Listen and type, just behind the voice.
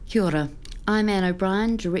Kia ora. I'm Anne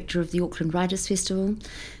O'Brien, Director of the Auckland Writers' Festival,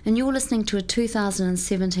 and you're listening to a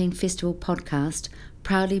 2017 festival podcast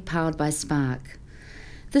proudly powered by Spark.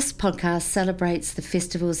 This podcast celebrates the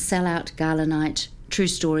festival's sellout gala night, True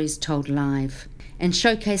Stories Told Live, and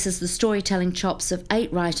showcases the storytelling chops of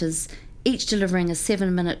 8 writers, each delivering a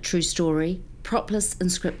 7-minute true story, propless and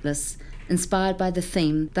scriptless, inspired by the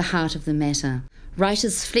theme, the heart of the matter.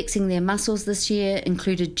 Writers flexing their muscles this year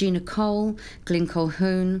included Gina Cole, Glenn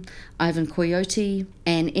Colquhoun, Ivan Coyote,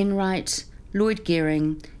 Anne Enright, Lloyd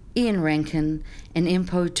Gehring, Ian Rankin, and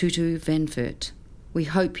Empo Tutu van Furt. We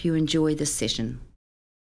hope you enjoy this session.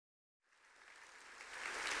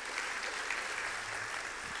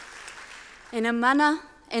 Ena mana,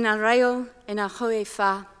 ena reo, ena hoe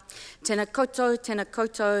wha, tēnā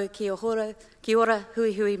koutou, ki ora,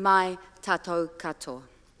 hui hui mai, tātou katoa.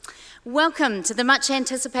 Welcome to the much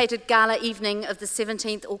anticipated gala evening of the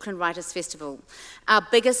 17th Auckland Writers' Festival, our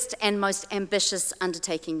biggest and most ambitious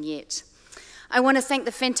undertaking yet. I want to thank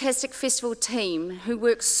the fantastic festival team who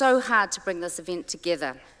worked so hard to bring this event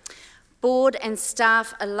together. Board and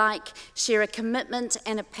staff alike share a commitment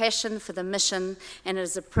and a passion for the mission, and it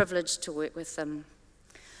is a privilege to work with them.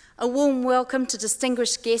 A warm welcome to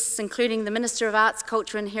distinguished guests, including the Minister of Arts,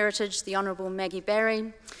 Culture and Heritage, the Honourable Maggie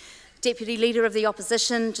Barry, Deputy Leader of the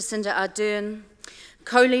Opposition, Jacinda Ardern,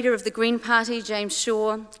 Co-Leader of the Green Party, James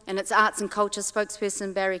Shaw, and its Arts and Culture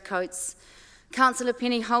spokesperson, Barry Coates, Councillor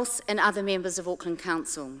Penny Hulse, and other members of Auckland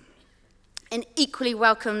Council. And equally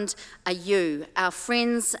welcomed are you, our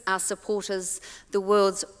friends, our supporters, the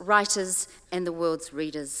world's writers and the world's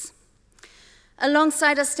readers.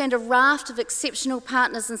 Alongside us stand a raft of exceptional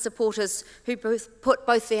partners and supporters who put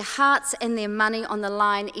both their hearts and their money on the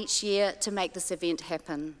line each year to make this event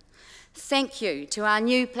happen. Thank you to our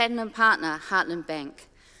new platinum partner, Heartland Bank,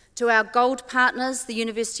 to our gold partners, the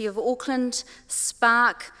University of Auckland,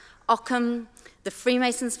 Spark, Ockham, the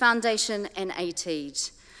Freemasons Foundation and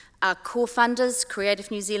ATEED, our core funders,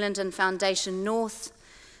 Creative New Zealand and Foundation North,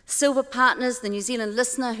 silver partners, the New Zealand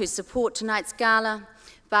Listener who support tonight's gala,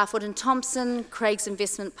 Barfoot and Thompson, Craig's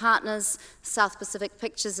Investment Partners, South Pacific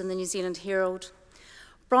Pictures and the New Zealand Herald,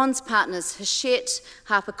 bronze partners, Hachette,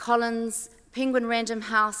 HarperCollins, Penguin Random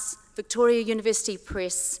House, Victoria University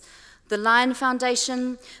Press, the Lion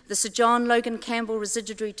Foundation, the Sir John Logan Campbell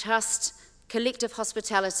Residuary Trust, Collective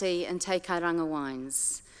Hospitality and Te Kairanga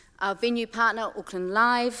Wines. Our venue partner, Auckland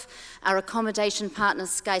Live, our accommodation partner,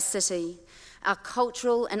 Sky City, our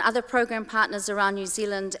cultural and other program partners around New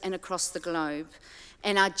Zealand and across the globe,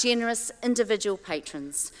 and our generous individual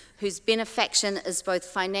patrons, whose benefaction is both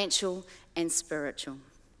financial and spiritual.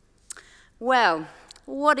 Well,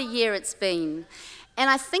 what a year it's been. And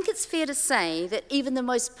I think it's fair to say that even the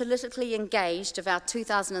most politically engaged of our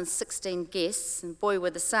 2016 guests, and boy were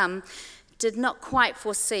there some, did not quite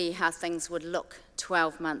foresee how things would look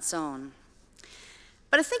 12 months on.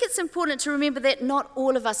 But I think it's important to remember that not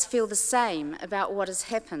all of us feel the same about what has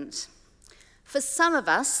happened. For some of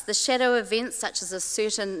us, the shadow events such as a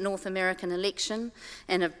certain North American election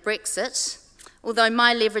and of Brexit, although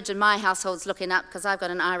my leverage in my household's looking up because I've got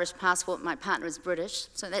an Irish passport, my partner is British,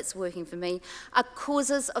 so that's working for me, are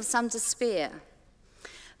causes of some despair.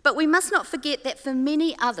 But we must not forget that for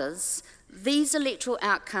many others, these electoral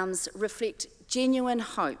outcomes reflect genuine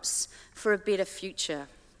hopes for a better future.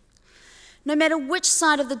 No matter which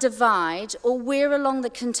side of the divide or where along the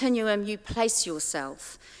continuum you place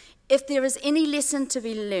yourself, if there is any lesson to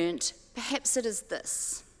be learnt, perhaps it is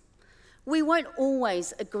this. We won't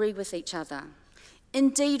always agree with each other.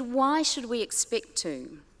 Indeed, why should we expect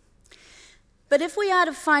to? But if we are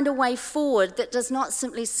to find a way forward that does not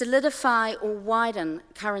simply solidify or widen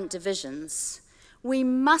current divisions, we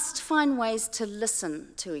must find ways to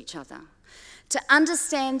listen to each other, to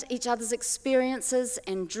understand each other's experiences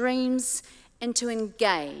and dreams, and to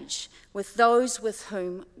engage with those with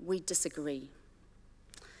whom we disagree.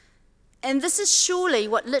 And this is surely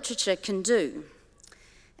what literature can do.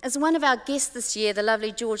 As one of our guests this year, the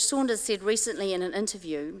lovely George Saunders, said recently in an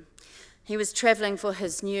interview, he was travelling for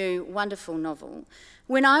his new wonderful novel,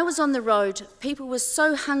 "When I was on the road, people were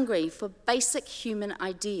so hungry for basic human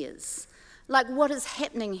ideas, like what is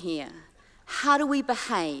happening here? How do we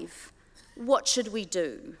behave? What should we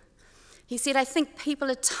do?" He said, "I think people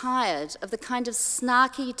are tired of the kind of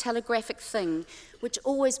snarky telegraphic thing which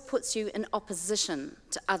always puts you in opposition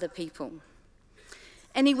to other people."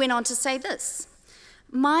 And he went on to say this,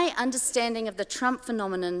 "My understanding of the Trump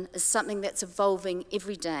phenomenon is something that's evolving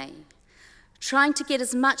every day, trying to get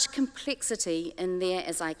as much complexity in there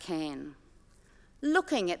as I can.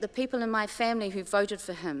 Looking at the people in my family who voted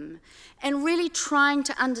for him and really trying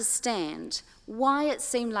to understand why it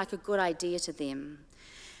seemed like a good idea to them.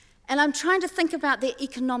 And I'm trying to think about their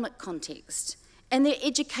economic context and their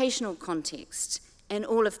educational context and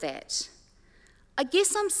all of that. I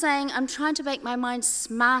guess I'm saying I'm trying to make my mind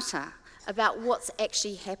smarter about what's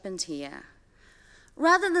actually happened here.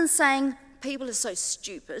 Rather than saying people are so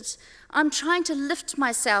stupid, I'm trying to lift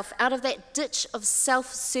myself out of that ditch of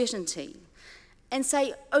self-certainty and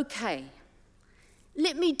say, okay,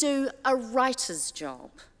 let me do a writer's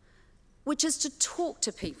job, which is to talk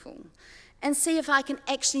to people and see if I can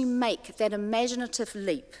actually make that imaginative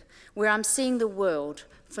leap where I'm seeing the world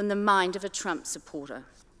from the mind of a Trump supporter.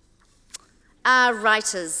 Our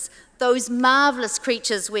writers, those marvellous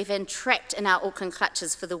creatures we've entrapped in our Auckland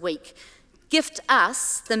clutches for the week, gift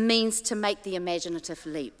us the means to make the imaginative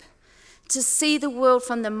leap, to see the world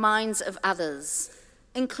from the minds of others,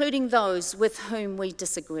 including those with whom we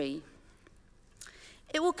disagree.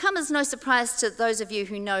 It will come as no surprise to those of you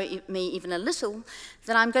who know me even a little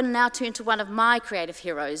that I'm going to now turn to one of my creative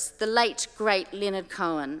heroes, the late, great Leonard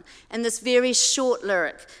Cohen, and this very short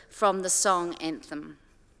lyric from the song Anthem.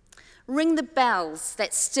 Ring the bells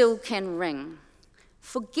that still can ring.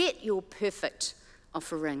 Forget your perfect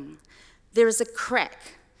offering. There is a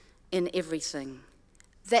crack in everything.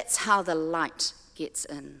 That's how the light gets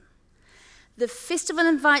in. The festival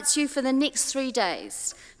invites you for the next 3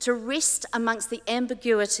 days to rest amongst the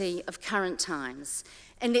ambiguity of current times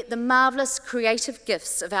and let the marvellous creative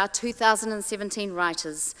gifts of our 2017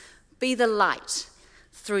 writers be the light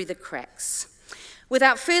through the cracks.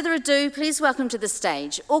 Without further ado, please welcome to the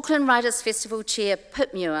stage Auckland Writers' Festival Chair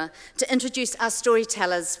Pip Muir to introduce our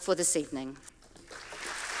storytellers for this evening.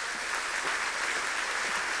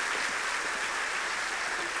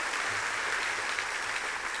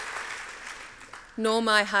 Nō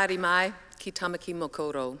mai haere mai ki tamaki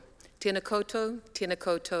mokoro. Tēnā koutou, tēnā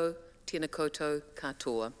koutou, tēnā koutou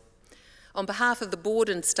katoa. On behalf of the board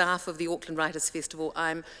and staff of the Auckland Writers' Festival,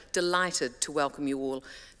 I'm delighted to welcome you all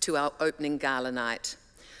to our opening gala night.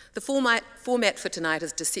 The format for tonight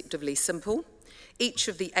is deceptively simple. Each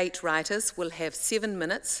of the 8 writers will have 7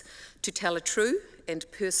 minutes to tell a true and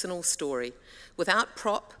personal story, without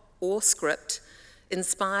prop or script,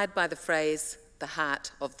 inspired by the phrase, the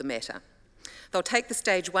heart of the matter. They'll take the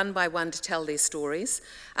stage one by one to tell their stories,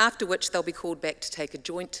 after which they'll be called back to take a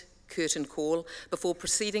joint curtain call before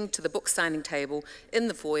proceeding to the book signing table in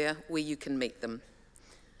the foyer where you can meet them.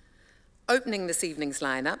 Opening this evening's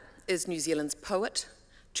lineup is New Zealand's poet,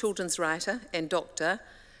 children's writer and doctor,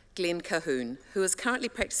 Glenn Cahoon, who is currently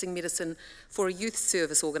practicing medicine for a youth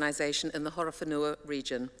service organisation in the Horowhenua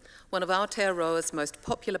region. One of Aotearoa's most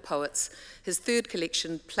popular poets, his third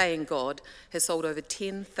collection, Playing God, has sold over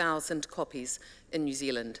 10,000 copies in New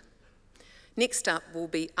Zealand. Next up will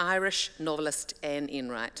be Irish novelist Anne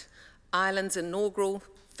Enright, Ireland's inaugural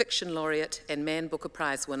fiction laureate and Man Booker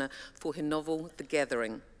Prize winner for her novel The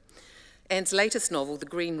Gathering. Anne's latest novel, The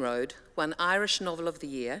Green Road, won Irish Novel of the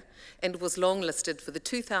Year and was longlisted for the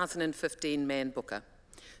 2015 Man Booker.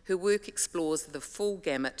 Her work explores the full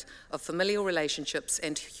gamut of familial relationships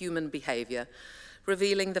and human behaviour,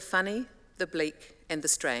 revealing the funny, the bleak and the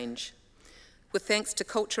strange, with thanks to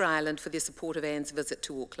Culture Island for their support of Anne's visit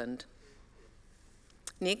to Auckland.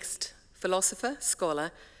 Next, philosopher,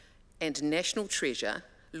 scholar and national treasure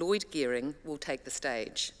Lloyd Gearing will take the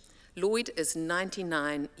stage. Lloyd is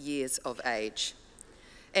 99 years of age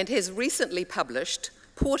and has recently published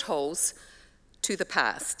Portholes to the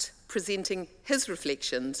Past, presenting his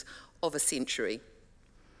reflections of a century.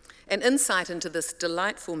 An insight into this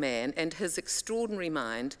delightful man and his extraordinary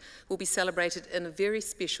mind will be celebrated in a very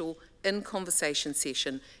special In Conversation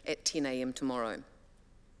session at 10 a.m. tomorrow.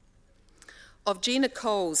 Of Gina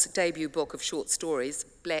Cole's debut book of short stories,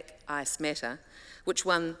 Black Ice Matter, which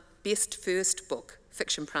won Best First Book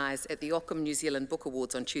Fiction Prize at the Ockham New Zealand Book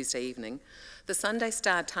Awards on Tuesday evening, the Sunday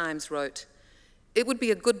Star-Times wrote, "It would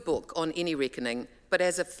be a good book on any reckoning, but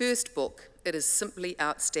as a first book, it is simply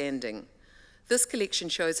outstanding. This collection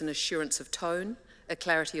shows an assurance of tone, a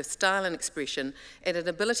clarity of style and expression, and an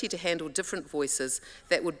ability to handle different voices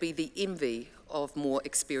that would be the envy of more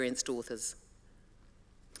experienced authors."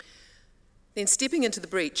 Then stepping into the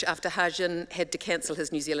breach after Hajin had to cancel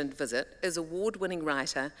his New Zealand visit is award-winning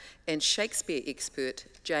writer and Shakespeare expert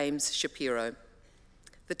James Shapiro.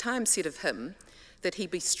 The Times said of him that he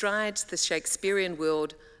bestrides the Shakespearean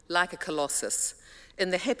world like a colossus, in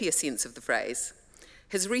the happier sense of the phrase.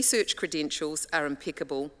 His research credentials are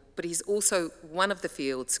impeccable, but he's also one of the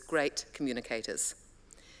field's great communicators.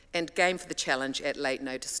 And game for the challenge at late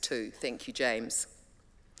notice too. Thank you, James.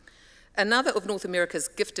 Another of North America's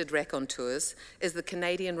gifted raconteurs is the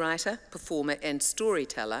Canadian writer, performer and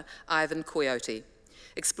storyteller Ivan Coyote,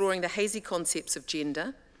 exploring the hazy concepts of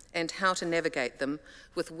gender, and how to navigate them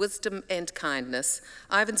with wisdom and kindness,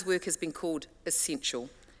 Ivan's work has been called essential.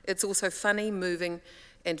 It's also funny, moving,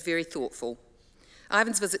 and very thoughtful.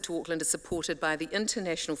 Ivan's visit to Auckland is supported by the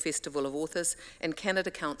International Festival of Authors and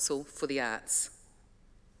Canada Council for the Arts.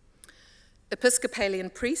 Episcopalian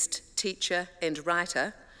priest, teacher, and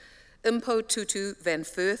writer, Impo Tutu van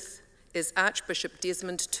Firth is Archbishop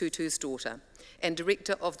Desmond Tutu's daughter and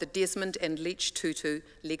director of the Desmond and Leach Tutu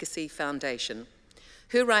Legacy Foundation.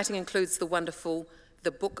 Her writing includes the wonderful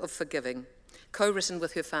The Book of Forgiving, co-written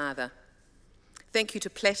with her father. Thank you to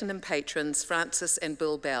Platinum patrons Francis and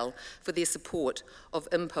Bill Bell for their support of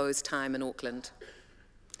Impo's time in Auckland.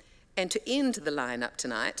 And to end the lineup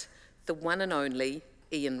tonight, the one and only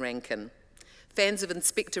Ian Rankin. Fans of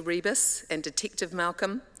Inspector Rebus and Detective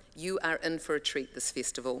Malcolm, you are in for a treat this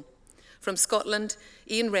festival. From Scotland,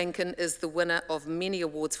 Ian Rankin is the winner of many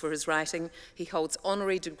awards for his writing. He holds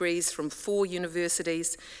honorary degrees from 4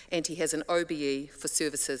 universities, and he has an OBE for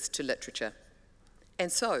services to literature.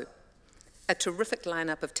 And so, a terrific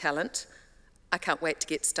lineup of talent. I can't wait to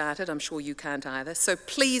get started. I'm sure you can't either. So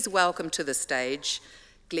please welcome to the stage,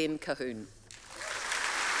 Glenn Cahoon.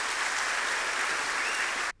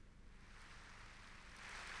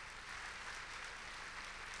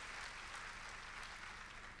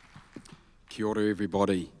 Kia ora,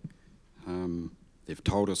 everybody. They've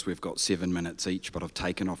told us we've got 7 minutes each, but I've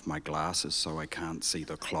taken off my glasses so I can't see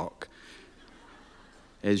the clock.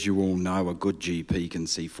 As you all know, a good GP can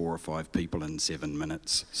see 4 or 5 people in 7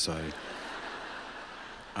 minutes, so...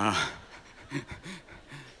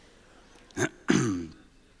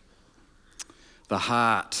 The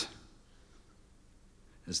heart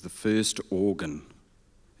is the first organ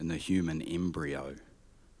in the human embryo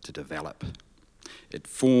to develop. It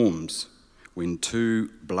forms when 2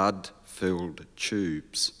 blood-filled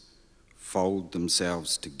tubes fold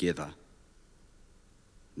themselves together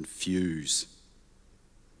and fuse.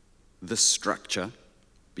 This structure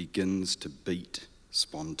begins to beat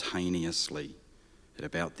spontaneously at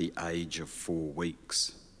about the age of 4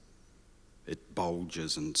 weeks. It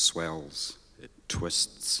bulges and swells, it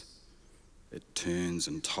twists, it turns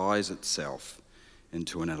and ties itself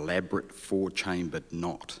into an elaborate 4-chambered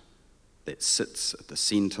knot that sits at the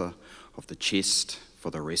centre of the chest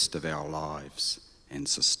for the rest of our lives and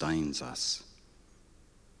sustains us.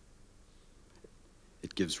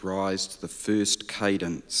 It gives rise to the first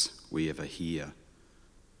cadence we ever hear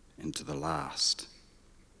and to the last.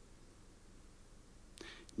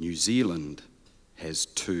 New Zealand has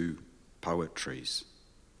 2 poetries.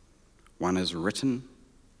 One is written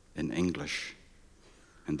in English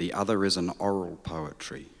and the other is an oral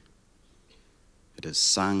poetry. It is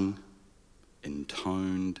sung,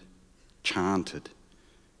 intoned, chanted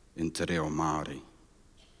in te reo Māori.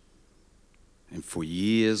 And for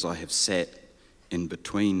years I have sat in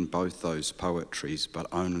between both those poetries, but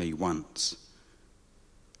only once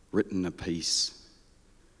written a piece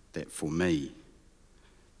that for me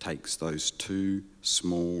takes those 2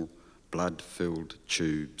 small blood-filled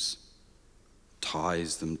tubes,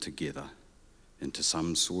 ties them together into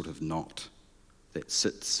some sort of knot that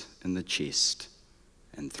sits in the chest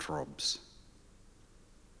and throbs.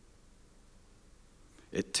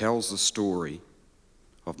 It tells the story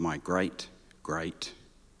of my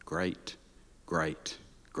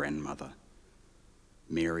great-great-great-grandmother,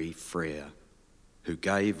 Mary Frere, who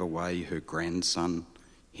gave away her grandson,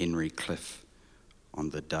 Henry Cliff, on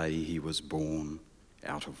the day he was born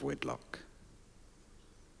out of wedlock.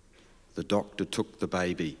 The doctor took the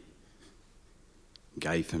baby,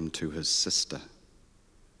 gave him to his sister.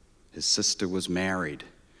 His sister was married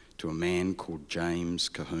to a man called James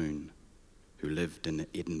Cahoon, who lived in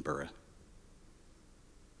Edinburgh.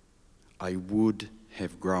 I would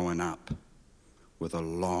have grown up with a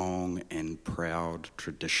long and proud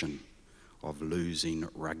tradition of losing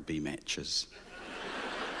rugby matches.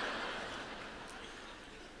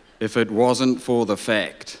 If it wasn't for the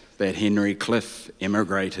fact that Henry Cliff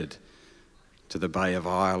emigrated to the Bay of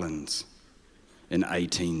Islands in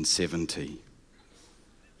 1870.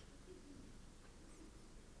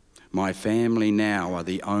 My family now are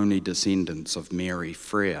the only descendants of Mary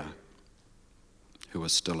Frere who are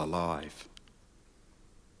still alive.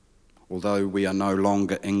 Although we are no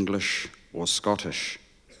longer English or Scottish,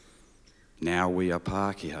 now we are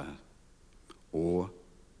Pākehā, or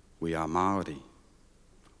we are Māori,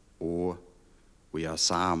 or we are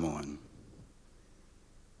Samoan.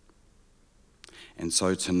 And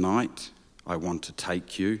so tonight I want to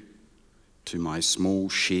take you to my small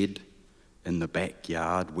shed in the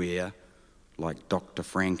backyard where, like Dr.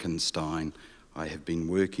 Frankenstein, I have been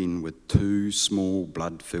working with 2 small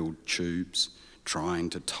blood-filled tubes, trying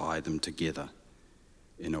to tie them together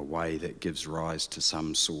in a way that gives rise to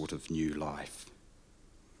some sort of new life.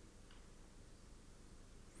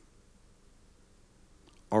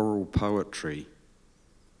 Oral poetry,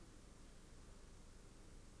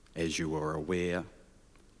 as you are aware,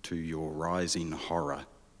 to your rising horror,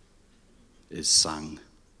 is sung.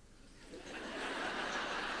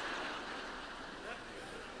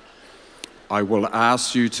 I will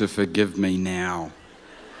ask you to forgive me now.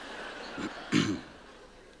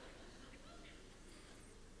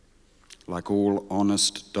 Like all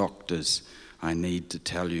honest doctors, I need to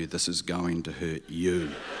tell you this is going to hurt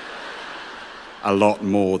you a lot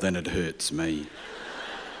more than it hurts me.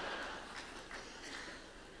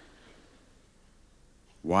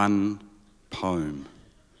 One poem,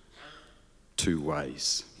 two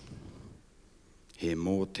ways. He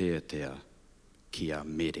mōteatea kia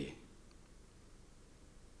mere.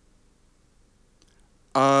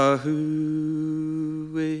 Ahue,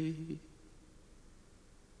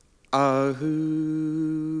 ahue,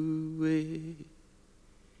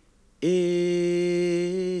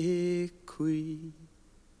 e kui,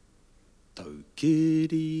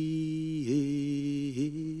 taukiri e,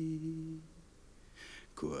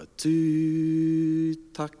 kua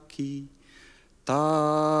tūtaki, tāua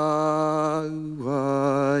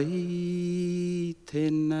i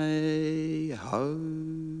tēnei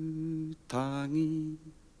hautangi.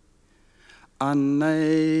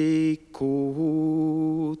 Anei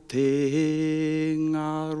ko te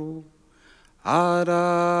ngaro,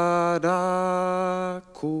 arara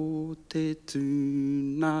ko te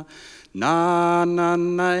tūna, nāna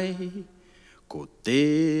nei ko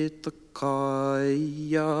te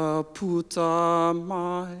takaia puta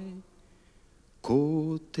mai,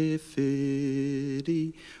 ko te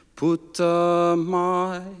whiri puta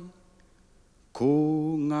mai,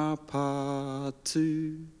 ko ngā pātū,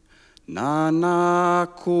 nāna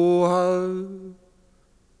ko hau,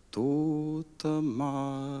 tōta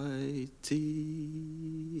mai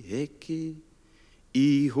ti heke,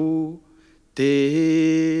 iho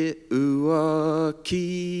te ua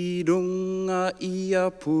ki runga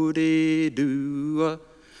ia purerua,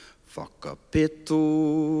 whakapeto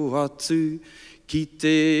atu ki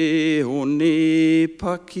te one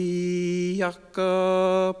paki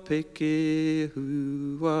aka peke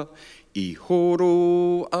hua, I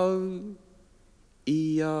horo au,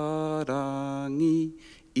 I arangi,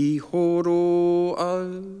 I horo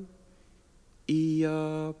au, I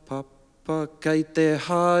a papa, kei te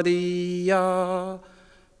haria,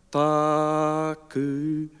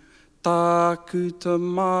 tāku, tāku te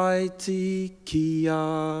maiti ki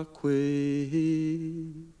a koe.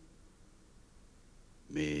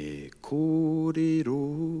 Me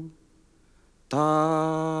kōrero,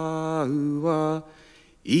 tāua,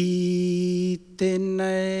 I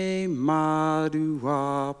tēnei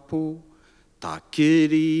maruapo, tā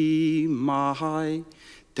kiri mahai,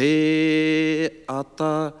 te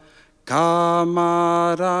ata, ka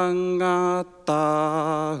maranga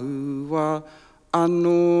tāua,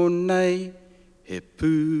 anō nei, he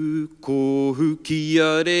pū kohu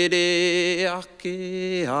kia rere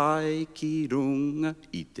ake ai ki runga,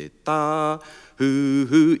 I te tā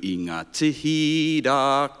huhu, I ngā tihi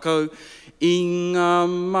rākau, I ngā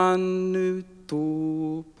manu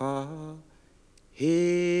tōpā,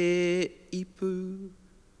 he ipu,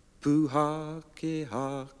 puhake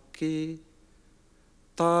hake,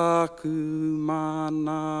 tāku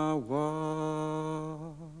manawa,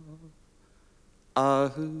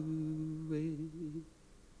 ahue,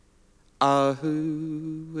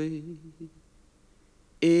 ahue,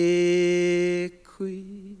 e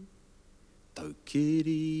kui,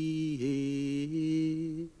 taukiri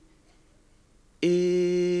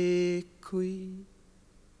e kui,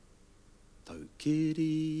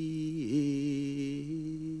 taukiri e.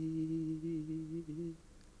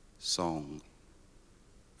 Song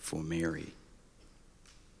for Mary.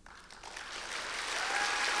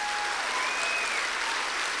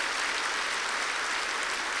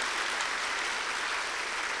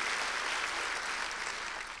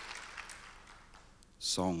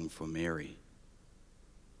 Song for Mary.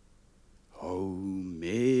 Oh,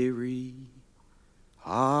 Mary,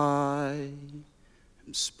 I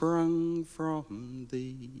am sprung from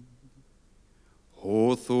thee,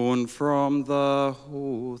 hawthorn from the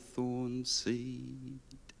hawthorn seed.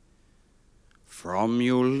 From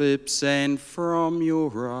your lips and from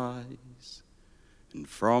your eyes, and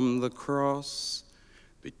from the cross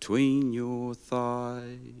between your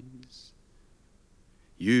thighs.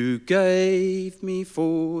 You gave me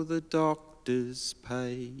for the doctor's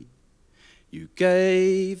pay, you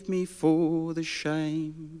gave me for the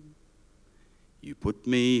shame. You put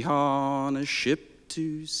me on a ship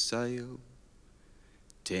to sail,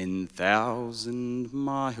 10,000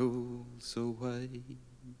 miles away.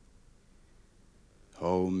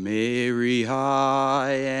 O Mary,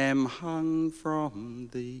 I am hung from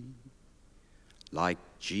thee, like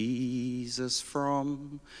Jesus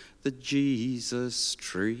from the Jesus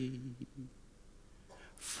tree.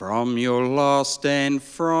 From your lost and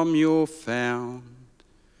from your found,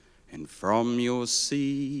 and from your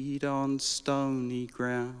seed on stony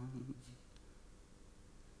ground,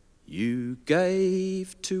 you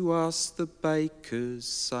gave to us the baker's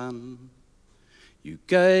son. You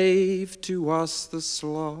gave to us the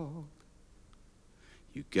slog.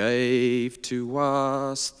 You gave to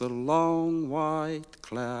us the long white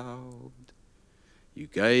cloud. You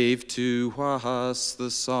gave to us the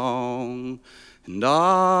song. And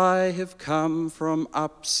I have come from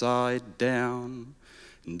upside down,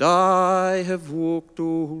 and I have walked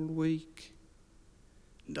all week,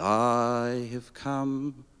 and I have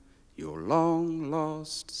come, your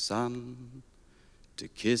long-lost son, to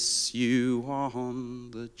kiss you on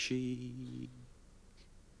the cheek.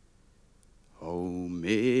 O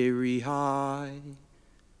Mary, I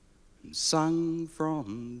am sung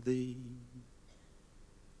from thee,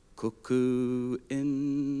 cuckoo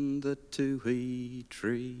in the tui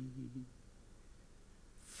tree.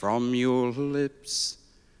 From your lips,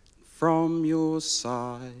 from your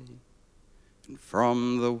sigh, and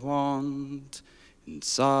from the want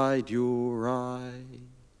inside your eye,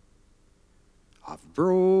 I've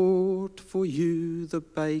brought for you the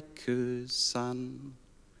baker's son.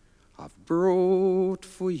 I've brought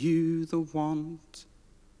for you the want.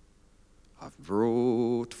 I've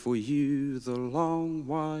brought for you the long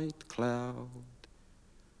white cloud.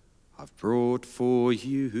 I've brought for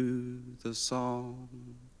you the song.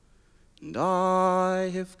 And I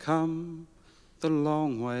have come the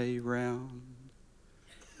long way round,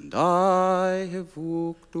 and I have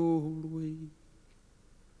walked all week,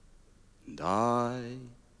 and I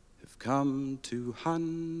have come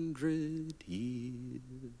 200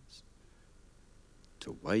 years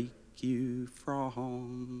to wake you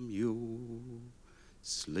from your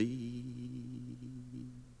sleep.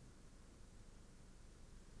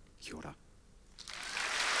 Kia ora.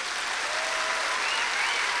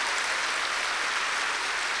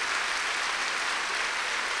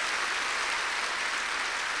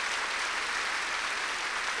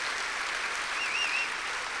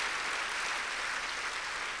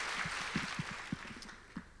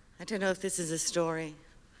 I don't know if this is a story.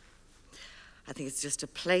 I think it's just a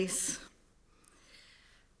place.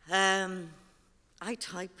 I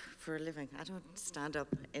type for a living. I don't stand up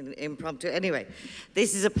in impromptu. Anyway,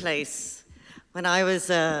 this is a place. When I was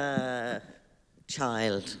a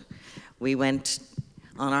child, we went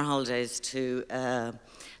on our holidays to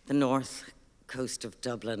the north coast of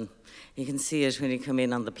Dublin. You can see it when you come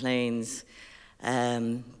in on the plains.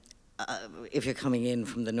 If you're coming in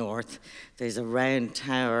from the north, there's a round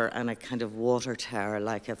tower and a kind of water tower,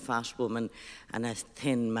 like a fat woman and a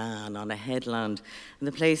thin man on a headland. And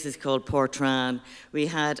the place is called Portrane. We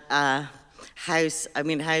had a house. I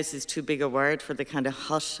mean, house is too big a word for the kind of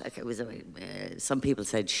hut. Like it was some people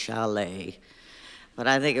said chalet, but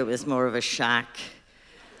I think it was more of a shack.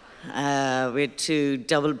 We had 2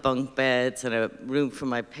 double bunk beds and a room for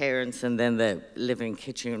my parents, and then the living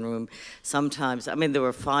kitchen room. Sometimes, I mean, there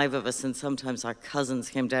were 5 of us, and sometimes our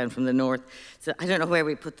cousins came down from the north. So I don't know where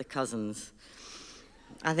we put the cousins.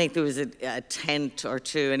 I think there was a tent or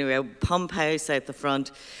 2. Anyway, a pump house out the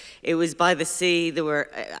front. It was by the sea. There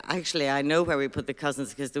were, actually, I know where we put the cousins,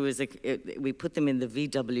 because there was we put them in the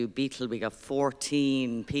VW Beetle. We got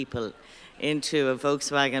 14 people into a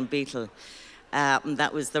Volkswagen Beetle.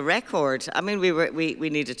 That was the record. I mean, we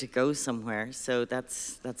needed to go somewhere, so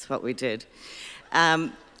that's what we did. But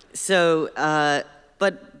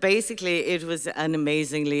basically, it was an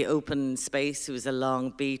amazingly open space. It was a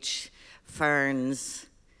long beach, ferns.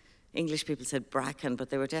 English people said bracken, but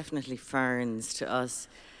they were definitely ferns to us.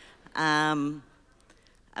 A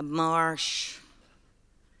marsh.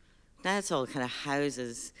 Now it's all kind of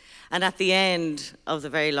houses. And at the end of the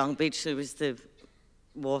very long beach, there was the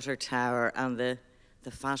water tower and the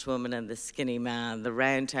fat woman and the skinny man, the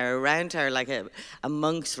round tower like a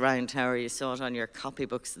monk's round tower. You saw it on your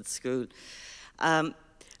copybooks at school. And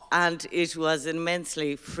it was an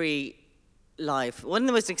immensely free life. One of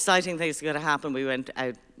the most exciting things that could happen, we went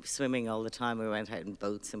out swimming all the time. We went out in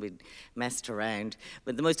boats and we messed around.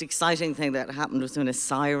 But the most exciting thing that happened was when a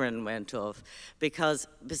siren went off, because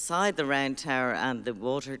beside the round tower and the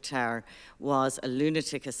water tower was a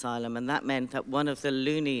lunatic asylum, and that meant that one of the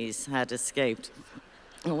loonies had escaped.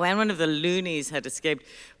 When one of the loonies had escaped,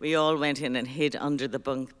 we all went in and hid under the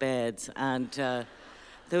bunk beds, and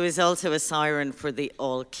there was also a siren for the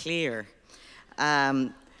all clear.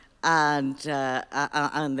 And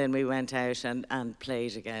then we went out and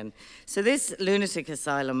played again. So this lunatic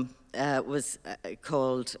asylum was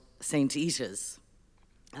called St. Ita's.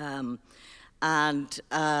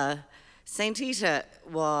 St. Ita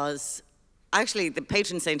was, actually the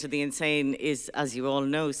patron saint of the insane is, as you all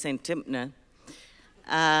know, St. Dymphna.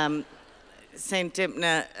 St.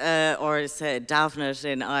 Dymphna, or Daphne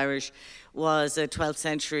in Irish, was a 12th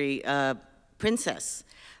century princess.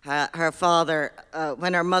 Her father,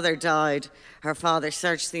 when her mother died, her father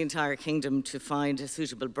searched the entire kingdom to find a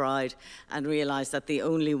suitable bride and realized that the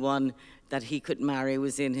only one that he could marry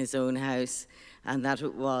was in his own house, and that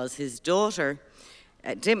it was his daughter,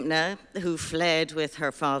 Dymphna, who fled with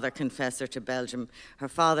her father confessor to Belgium. Her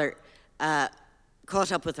father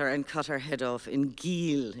caught up with her and cut her head off in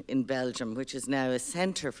Giel in Belgium, which is now a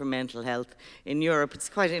center for mental health in Europe. It's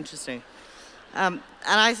quite interesting. And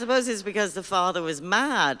I suppose it's because the father was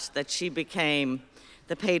mad that she became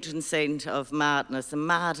the patron saint of madness, and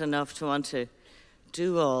mad enough to want to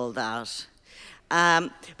do all that.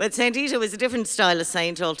 But St. Ita was a different style of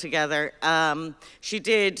saint altogether. She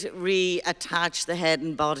did reattach the head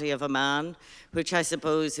and body of a man, which I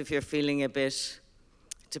suppose if you're feeling a bit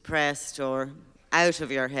depressed or out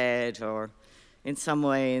of your head or in some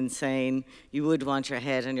way insane, you would want your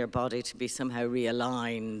head and your body to be somehow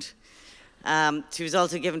realigned. She was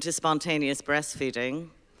also given to spontaneous breastfeeding.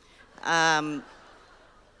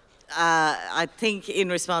 I think in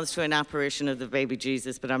response to an apparition of the baby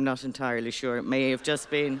Jesus, but I'm not entirely sure. It may have just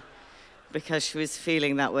been because she was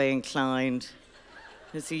feeling that way inclined.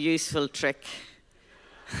 It's a useful trick.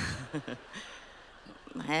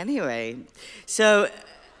 Anyway, so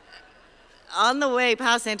on the way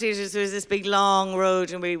past St. Ita's, there was this big long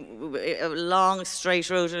road, and a long straight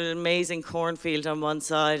road, and an amazing cornfield on one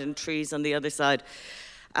side and trees on the other side.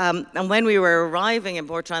 And when we were arriving in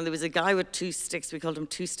Portrane, there was a guy with 2 sticks. We called him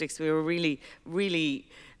 2 Sticks. We were really, really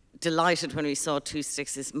delighted when we saw 2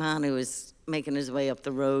 Sticks, this man who was making his way up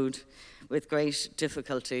the road with great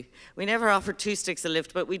difficulty. We never offered 2 Sticks a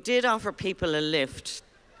lift, but we did offer people a lift.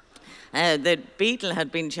 The Beetle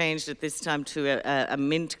had been changed at this time to a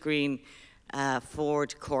mint green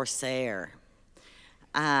Ford Corsair,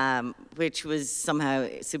 which was somehow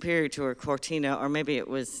superior to her Cortina, or maybe it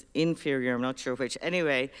was inferior, I'm not sure which.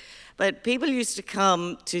 Anyway, but people used to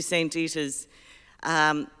come to St. Ita's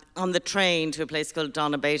on the train to a place called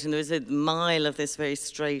Donabate, and there was a mile of this very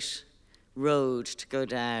straight road to go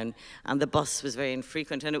down, and the bus was very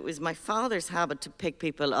infrequent, and it was my father's habit to pick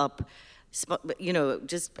people up, you know,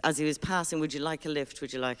 just as he was passing, would you like a lift,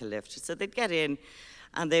 would you like a lift? So they'd get in,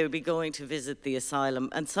 and they would be going to visit the asylum,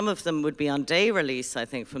 and some of them would be on day release, I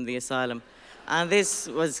think, from the asylum, and this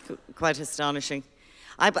was quite astonishing.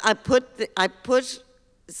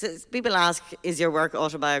 People ask, is your work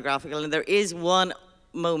autobiographical? And there is one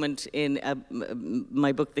moment in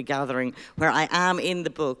my book, The Gathering, where I am in the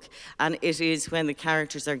book, and it is when the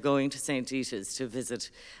characters are going to St. Ita's to visit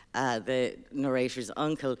the narrator's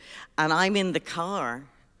uncle, and I'm in the car.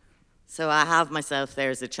 So I have myself there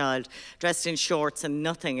as a child, dressed in shorts and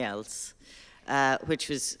nothing else, which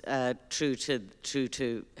was true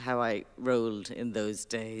to how I rolled in those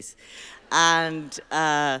days, and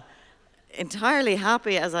entirely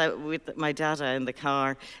happy with my dada in the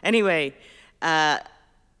car. Anyway,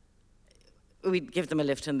 we'd give them a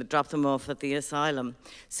lift and drop them off at the asylum.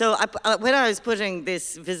 So when I was putting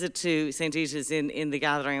this visit to St. Ita's in The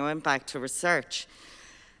Gathering, I went back to research.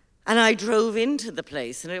 And I drove into the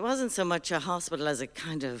place, and it wasn't so much a hospital as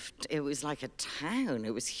it was like a town.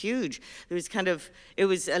 It was huge. It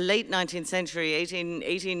was a late 19th century,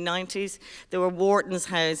 1890s. There were Wharton's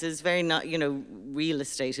houses, real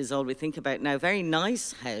estate is all we think about now, very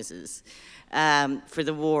nice houses for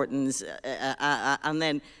the Whartons, and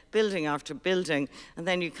then building after building. And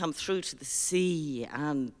then you come through to the sea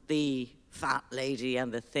and the fat lady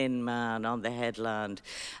and the thin man on the headland,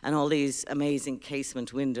 and all these amazing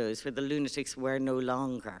casement windows where the lunatics were no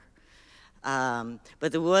longer.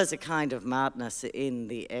 But there was a kind of madness in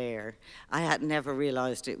the air. I had never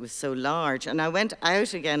realized it was so large. And I went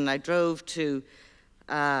out again, and I drove to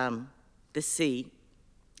the sea,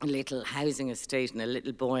 a little housing estate, and a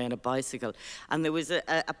little boy on a bicycle. And there was a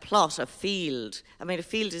plot, a field. I mean, a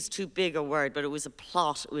field is too big a word, but it was a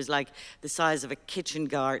plot. It was like the size of a kitchen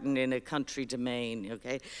garden in a country domain,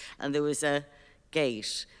 okay? And there was a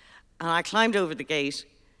gate. And I climbed over the gate,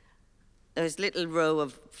 there was a little row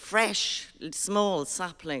of fresh, small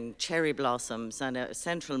sapling cherry blossoms and a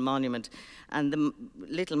central monument. And the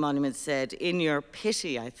little monument said, "In your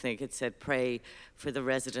pity," I think it said, "pray for the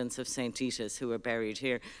residents of St. Titus who are buried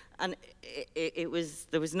here." And there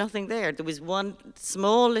was nothing there. There was one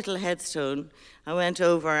small little headstone. I went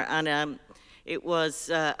over and it was,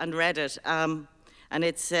 and read it. And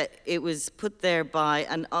it was put there by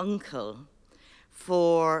an uncle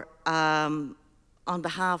for, on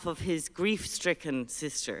behalf of his grief-stricken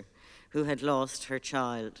sister who had lost her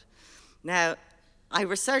child. Now, I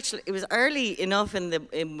researched, it was early enough in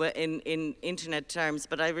internet terms,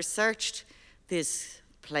 but I researched this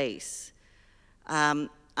place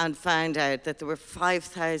and found out that there were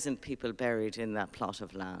 5,000 people buried in that plot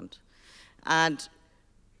of land. And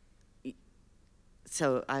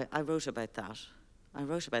so I wrote about that.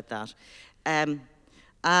 And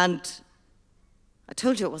I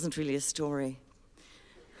told you it wasn't really a story.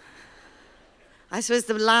 I suppose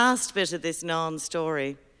the last bit of this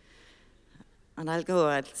non-story, and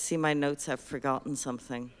I'll see my notes, I've forgotten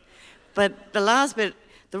something. But the last bit,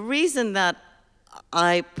 the reason that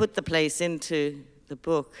I put the place into the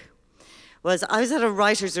book was I was at a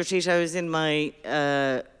writer's retreat. I was in my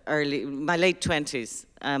late 20s,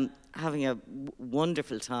 having a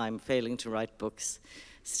wonderful time failing to write books,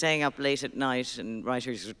 staying up late at night in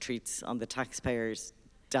writer's retreats on the taxpayer's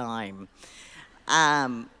dime,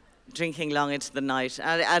 drinking long into the night,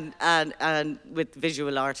 and with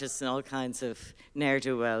visual artists and all kinds of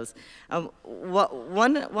ne'er-do-wells.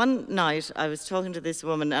 One night I was talking to this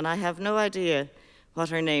woman, and I have no idea what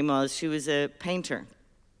her name was. She was a painter,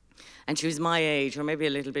 and she was my age, or maybe a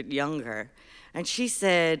little bit younger. And she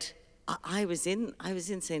said, I was in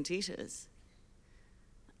St. Titus.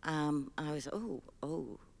 And I was,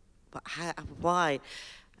 but how, why?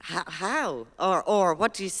 How? Or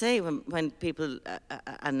what do you say when people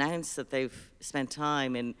announce that they've spent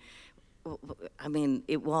time in, I mean,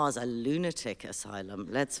 it was a lunatic asylum,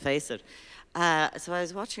 let's face it. So I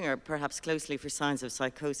was watching her perhaps closely for signs of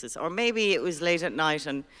psychosis, or maybe it was late at night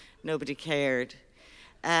and nobody cared.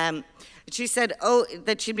 She said,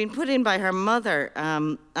 that she'd been put in by her mother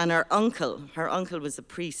and her uncle. Her uncle was a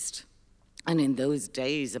priest. And in those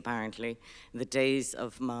days, apparently, in the days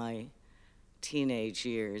of my teenage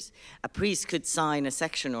years, a priest could sign a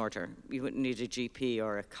section order. You wouldn't need a GP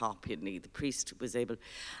or a cop. The priest was able.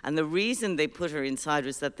 And the reason they put her inside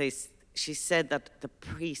was that she said that the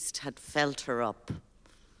priest had felt her up.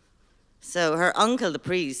 So her uncle, the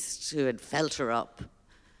priest, who had felt her up,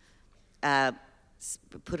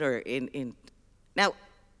 put her in. Now,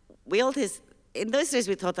 in those days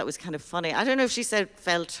we thought that was kind of funny. I don't know if she said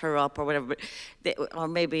felt her up or whatever, or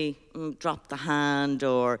maybe dropped the hand,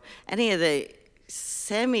 or any of the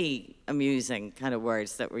semi-amusing kind of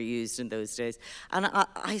words that were used in those days. And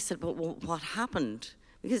I said, but what happened?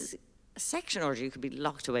 Because a section order, you could be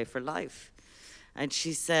locked away for life. And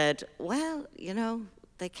she said, well,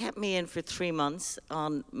 they kept me in for 3 months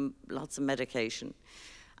on lots of medication.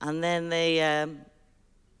 And then they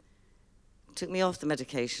took me off the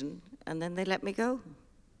medication, and then they let me go.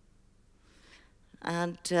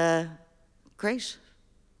 And great.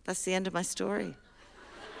 That's the end of my story.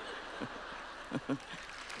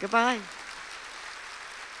 Goodbye.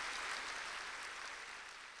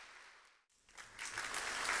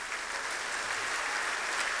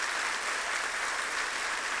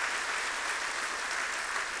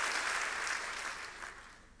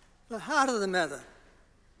 The heart of the matter.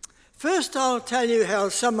 First, I'll tell you how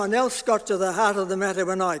someone else got to the heart of the matter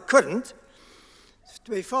when I couldn't,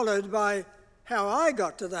 to be followed by how I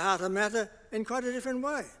got to the heart of the matter in quite a different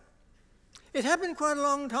way. It happened quite a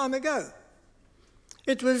long time ago.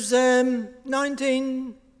 It was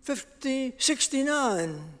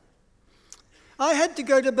 1969. I had to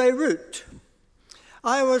go to Beirut.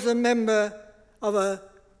 I was a member of a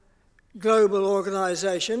global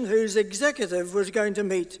organization whose executive was going to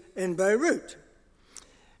meet in Beirut.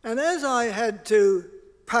 And as I had to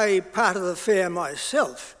pay part of the fare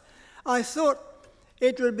myself, I thought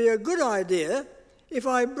it would be a good idea if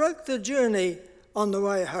I broke the journey on the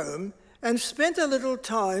way home and spent a little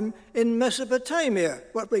time in Mesopotamia,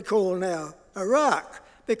 what we call now Iraq,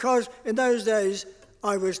 because in those days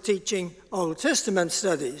I was teaching Old Testament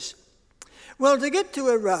studies. Well, to get to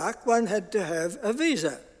Iraq, one had to have a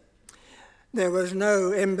visa. There was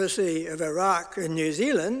no embassy of Iraq in New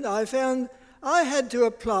Zealand. I found I had to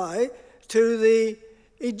apply to the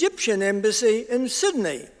Egyptian embassy in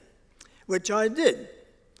Sydney, which I did.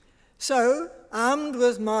 So, armed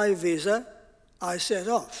with my visa, I set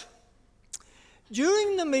off.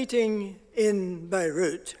 During the meeting in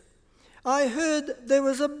Beirut, I heard there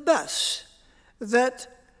was a bus that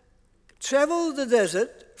travelled the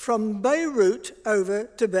desert from Beirut over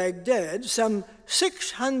to Baghdad, some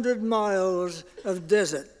 600 miles of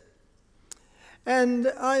desert. And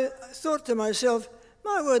I thought to myself,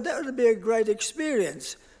 my word, that would be a great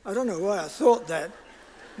experience. I don't know why I thought that,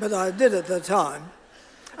 but I did at the time.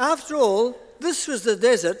 After all, this was the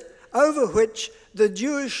desert over which the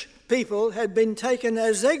Jewish people had been taken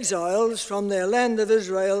as exiles from their land of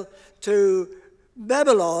Israel to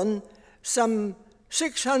Babylon some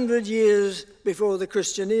 600 years before the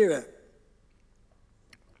Christian era.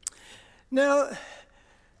 Now,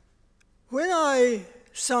 when I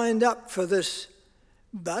signed up for this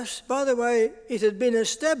bus, by the way, it had been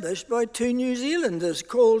established by two New Zealanders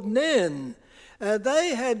called Nairn.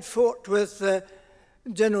 They had fought with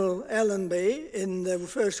General Allenby in the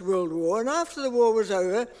First World War, and after the war was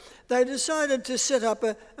over, they decided to set up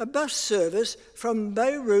a bus service from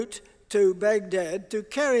Beirut to Baghdad to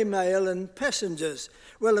carry mail and passengers.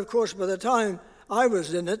 Well, of course, by the time I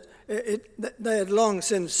was in it, they had long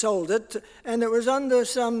since sold it, and it was under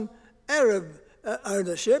some Arab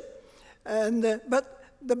ownership. But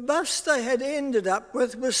the bus they had ended up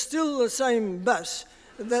with was still the same bus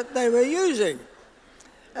that they were using.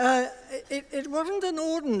 It wasn't an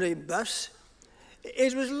ordinary bus.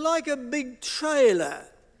 It was like a big trailer.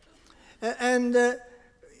 And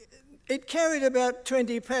it carried about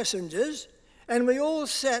 20 passengers, and we all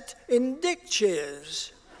sat in deck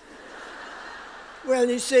chairs. Well,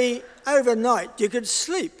 you see, overnight you could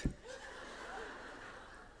sleep.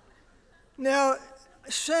 Now,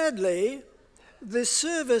 sadly, the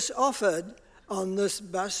service offered on this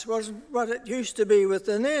bus wasn't what it used to be with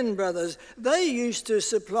the Nairn brothers. They used to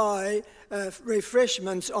supply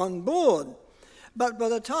refreshments on board. But by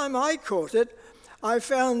the time I caught it, I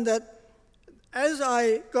found that as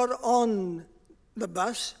I got on the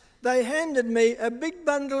bus, they handed me a big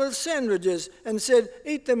bundle of sandwiches and said,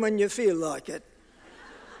 "Eat them when you feel like it."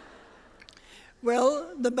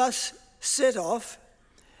 Well, the bus set off,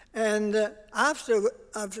 and after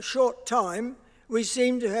a short time, we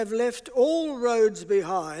seemed to have left all roads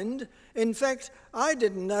behind. In fact, I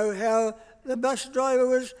didn't know how the bus driver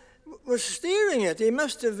was steering it. He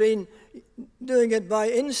must have been doing it by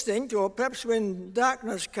instinct, or perhaps when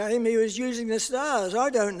darkness came, he was using the stars. I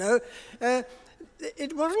don't know.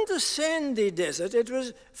 It wasn't a sandy desert. It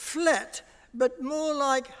was flat, but more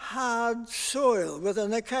like hard soil with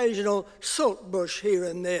an occasional salt bush here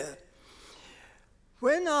and there.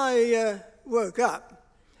 When I woke up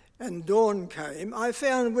and dawn came, I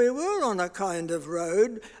found we were on a kind of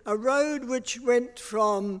road, a road which went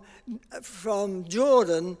from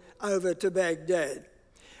Jordan over to Baghdad.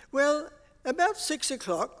 Well, about 6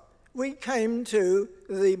 o'clock, we came to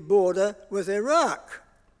the border with Iraq.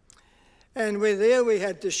 And there we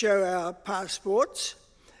had to show our passports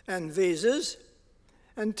and visas.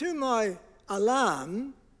 And to my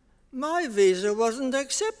alarm, my visa wasn't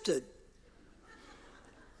accepted.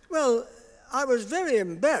 Well, I was very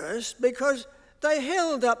embarrassed because they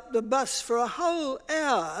held up the bus for a whole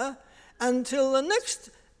hour until the next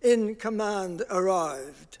in command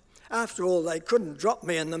arrived. After all, they couldn't drop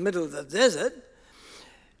me in the middle of the desert.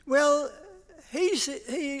 Well,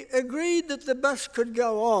 he agreed that the bus could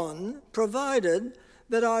go on, provided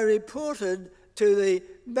that I reported to the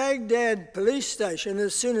Baghdad police station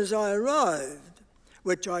as soon as I arrived,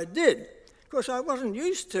 which I did. Of course, I wasn't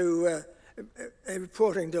used to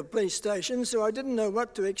reporting to a police station, so I didn't know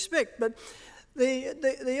what to expect. But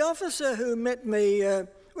the officer who met me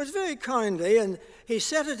was very kindly, and he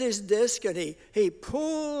sat at his desk and he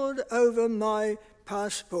pored over my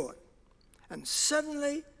passport. And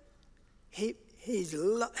suddenly,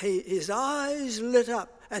 his eyes lit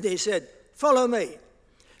up, and he said, "Follow me."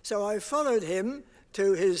 So I followed him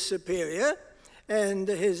to his superior, and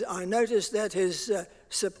I noticed that his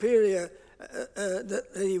superior, that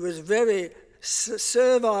he was very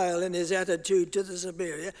servile in his attitude to the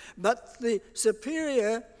superior, but the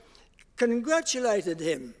superior congratulated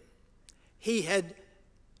him. He had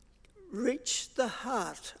reached the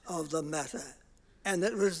heart of the matter, and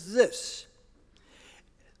it was this.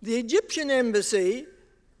 The Egyptian embassy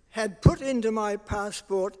had put into my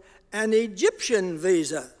passport an Egyptian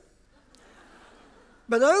visa.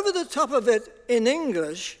 But over the top of it, in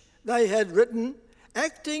English, they had written,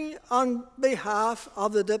 "Acting on behalf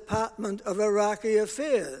of the Department of Iraqi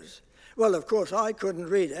Affairs." Well, of course, I couldn't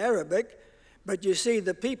read Arabic, but you see,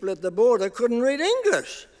 the people at the border couldn't read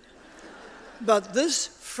English. But this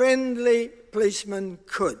friendly policeman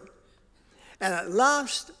could. And at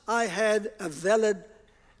last, I had a valid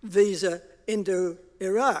visa into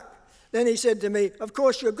Iraq. Then he said to me, "Of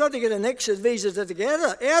course, you've got to get an exit visa to get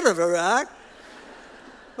out of Iraq."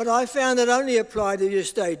 but I found it only applied if you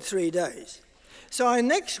stayed 3 days. So I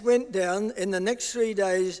next went down in the next 3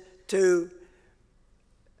 days to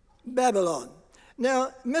Babylon.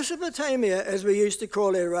 Now, Mesopotamia, as we used to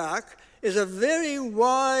call Iraq, is a very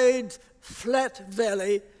wide, flat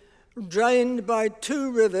valley drained by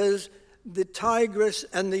 2 rivers, the Tigris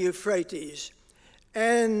and the Euphrates.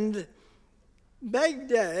 And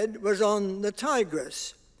Baghdad was on the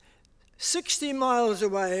Tigris. 60 miles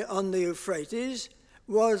away on the Euphrates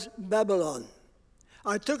was Babylon.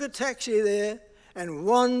 I took a taxi there and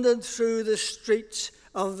wandered through the streets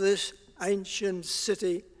of this ancient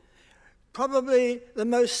city, probably the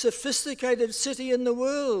most sophisticated city in the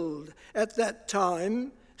world at that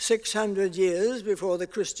time, 600 years before the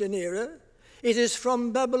Christian era. It is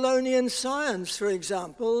from Babylonian science, for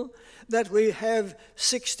example, that we have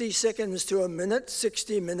 60 seconds to a minute,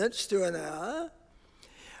 60 minutes to an hour.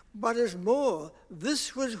 But as more,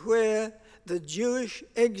 this was where the Jewish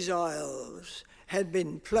exiles had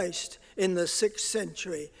been placed in the 6th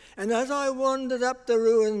century. And as I wandered up the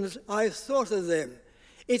ruins, I thought of them.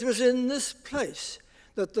 It was in this place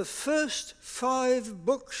that the first 5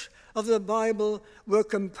 books of the Bible were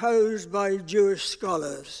composed by Jewish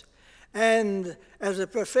scholars. And as a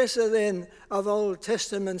professor then of Old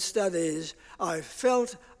Testament studies, I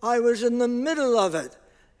felt I was in the middle of it.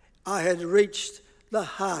 I had reached the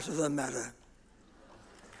heart of the matter.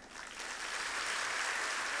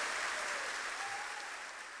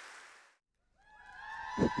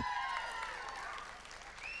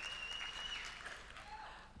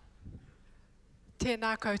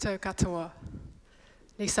 Tēnā koutou katoa.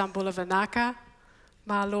 Nisambula Vanaka,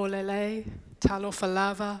 Malo Lele, Talofa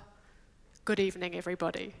Lava. Good evening,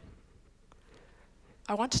 everybody.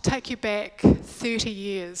 I want to take you back 30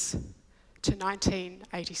 years to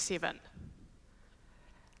 1987.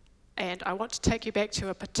 And I want to take you back to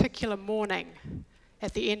a particular morning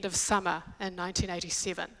at the end of summer in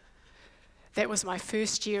 1987. That was my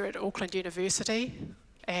first year at Auckland University,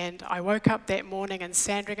 and I woke up that morning in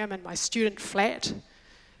Sandringham in my student flat,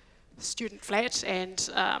 and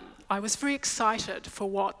I was very excited for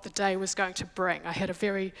what the day was going to bring. I had a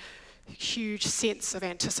very huge sense of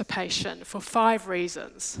anticipation for 5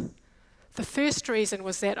 reasons. The first reason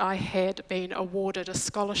was that I had been awarded a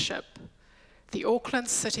scholarship, the Auckland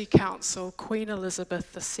City Council Queen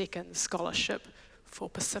Elizabeth II Scholarship for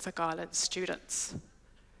Pacific Island students.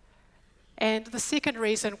 And the second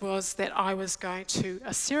reason was that I was going to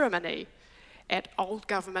a ceremony at Old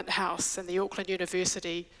Government House in the Auckland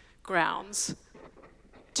University grounds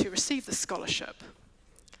to receive the scholarship.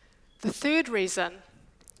 The third reason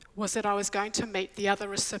was that I was going to meet the other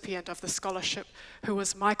recipient of the scholarship, who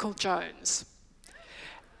was Michael Jones.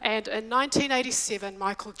 And in 1987,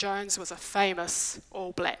 Michael Jones was a famous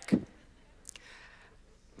All Black.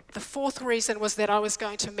 The fourth reason was that I was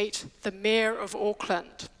going to meet the Mayor of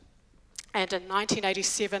Auckland. And in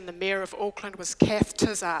 1987, the Mayor of Auckland was Kath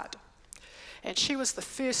Tizard. And she was the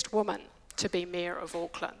first woman to be Mayor of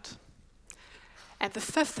Auckland. And the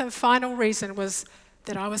fifth and final reason was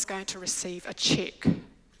that I was going to receive a cheque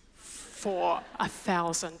for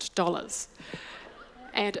 $1,000.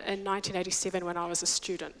 And in 1987, when I was a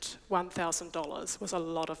student, $1,000 was a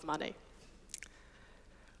lot of money.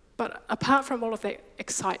 But apart from all of that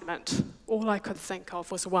excitement, all I could think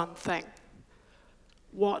of was one thing.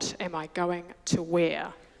 What am I going to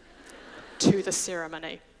wear to the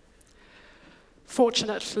ceremony?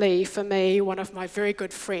 Fortunately for me, one of my very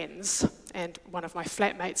good friends and one of my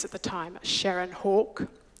flatmates at the time, Sharon Hawke,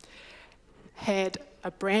 had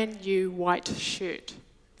a brand new white shirt.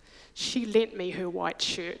 She lent me her white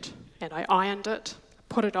shirt and I ironed it,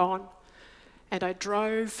 put it on, and I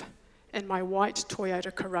drove in my white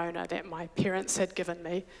Toyota Corona that my parents had given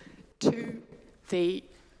me to the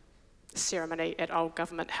ceremony at Old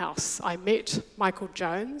Government House. I met Michael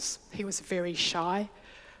Jones. He was very shy.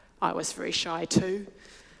 I was very shy too.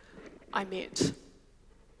 I met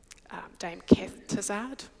Dame Kath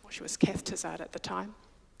Tizard. She was Kath Tizard at the time.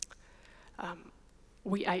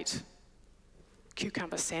 We ate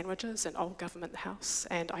cucumber sandwiches in Old Government House,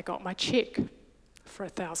 and I got my cheque for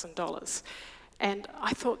 $1,000. And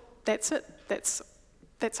I thought, that's it.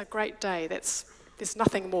 That's a great day. There's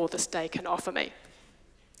nothing more this day can offer me.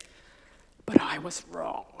 But I was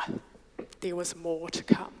wrong. There was more to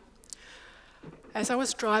come. As I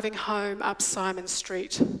was driving home up Simon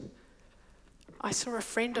Street, I saw a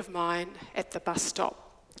friend of mine at the bus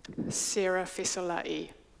stop, Sarah Fesolai.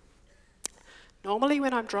 Normally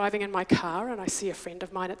when I'm driving in my car and I see a friend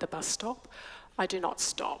of mine at the bus stop, I do not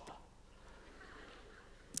stop.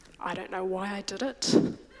 I don't know why I did it.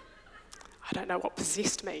 I don't know what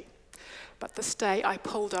possessed me. But this day I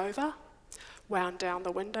pulled over, wound down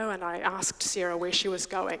the window, and I asked Sarah where she was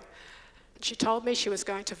going. She told me she was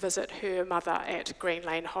going to visit her mother at Green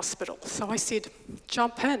Lane Hospital. So I said,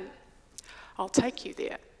 jump in, I'll take you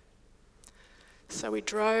there. So we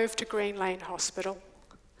drove to Green Lane Hospital.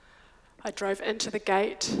 I drove into the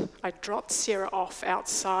gate. I dropped Sarah off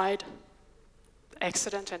outside,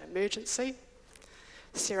 accident and emergency.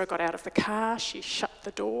 Sarah got out of the car, she shut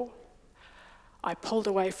the door. I pulled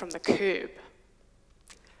away from the curb,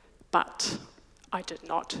 but I did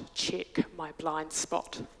not check my blind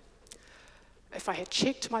spot. If I had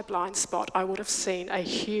checked my blind spot, I would have seen a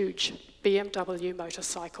huge BMW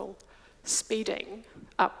motorcycle speeding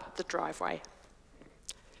up the driveway.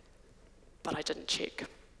 But I didn't check.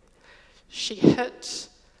 She hit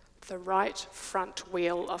the right front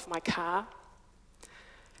wheel of my car,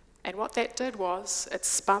 and what that did was it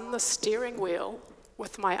spun the steering wheel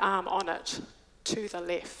with my arm on it to the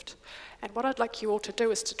left. And what I'd like you all to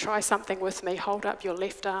do is to try something with me. Hold up your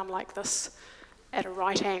left arm like this at a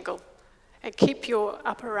right angle. And keep your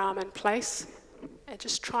upper arm in place and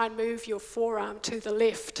just try and move your forearm to the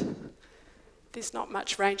left. There's not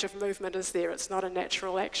much range of movement, is there? It's not a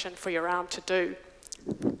natural action for your arm to do.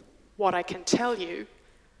 What I can tell you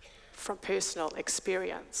from personal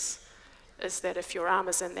experience is that if your arm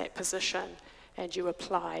is in that position and you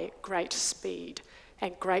apply great speed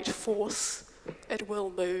and great force, it will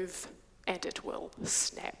move and it will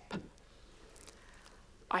snap.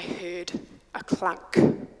 I heard a clunk,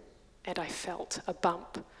 and I felt a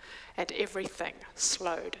bump, and everything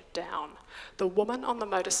slowed down. The woman on the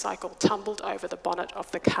motorcycle tumbled over the bonnet of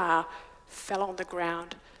the car, fell on the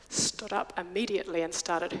ground, stood up immediately and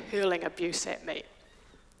started hurling abuse at me.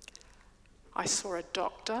 I saw a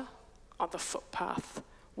doctor on the footpath,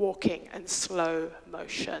 walking in slow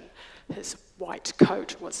motion. His white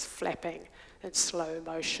coat was flapping in slow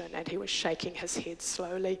motion, and he was shaking his head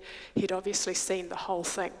slowly. He'd obviously seen the whole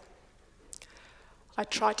thing. I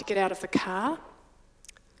tried to get out of the car,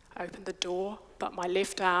 opened the door, but my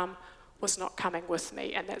left arm was not coming with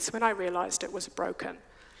me, and that's when I realised it was broken.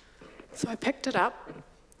 So I picked it up,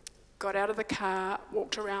 got out of the car,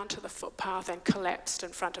 walked around to the footpath and collapsed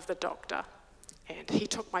in front of the doctor. And he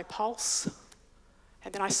took my pulse,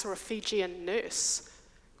 and then I saw a Fijian nurse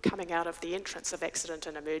coming out of the entrance of accident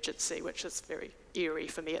and emergency, which is very eerie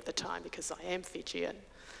for me at the time because I am Fijian.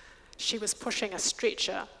 She was pushing a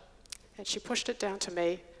stretcher, and she pushed it down to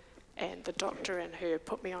me, and the doctor and her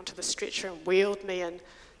put me onto the stretcher and wheeled me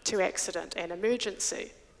into accident and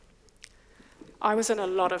emergency. I was in a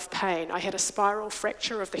lot of pain. I had a spiral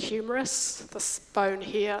fracture of the humerus, this bone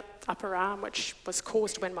here, upper arm, which was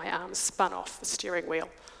caused when my arm spun off the steering wheel.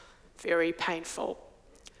 Very painful.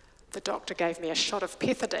 The doctor gave me a shot of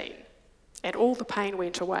pethidine, and all the pain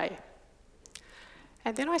went away.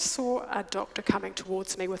 And then I saw a doctor coming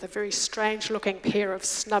towards me with a very strange-looking pair of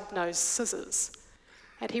snub-nosed scissors,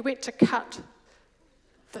 and he went to cut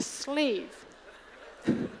the sleeve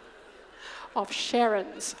of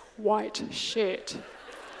Sharon's white shirt.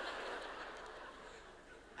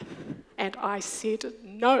 And I said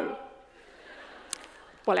no.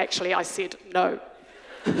 Well, actually, I said no.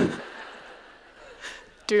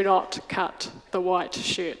 Do not cut the white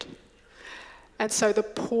shirt. And so the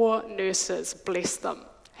poor nurses, bless them,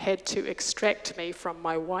 had to extract me from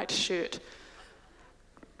my white shirt.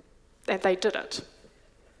 And they did it.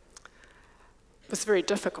 It was very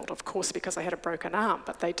difficult, of course, because I had a broken arm,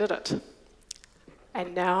 but they did it.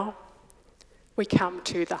 And now we come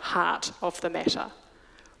to the heart of the matter.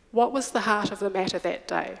 What was the heart of the matter that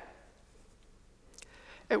day?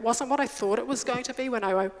 It wasn't what I thought it was going to be when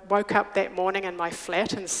I woke up that morning in my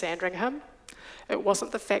flat in Sandringham. It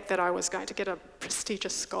wasn't the fact that I was going to get a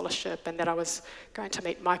prestigious scholarship and that I was going to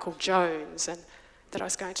meet Michael Jones and that I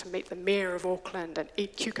was going to meet the Mayor of Auckland and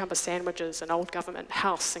eat cucumber sandwiches in Old Government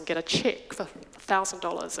House and get a cheque for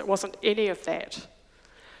 $1,000. It wasn't any of that.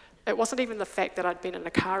 It wasn't even the fact that I'd been in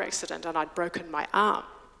a car accident and I'd broken my arm.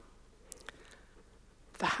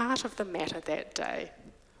 The heart of the matter that day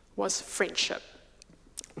was friendship.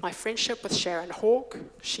 My friendship with Sharon Hawke.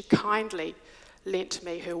 She kindly lent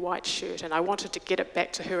me her white shirt and I wanted to get it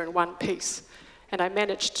back to her in one piece, and I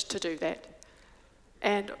managed to do that.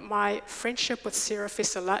 And my friendship with Sarah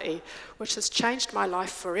Fesolai, which has changed my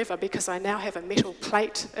life forever because I now have a metal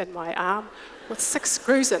plate in my arm with 6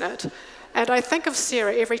 screws in it. And I think of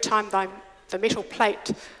Sarah every time the metal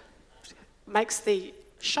plate makes the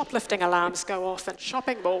shoplifting alarms go off in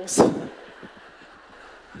shopping malls.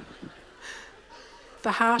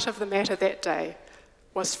 The heart of the matter that day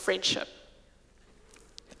was friendship.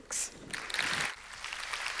 Thanks.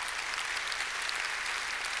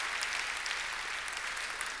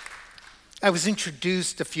 I was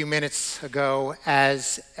introduced a few minutes ago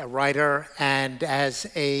as a writer and as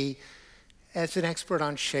an expert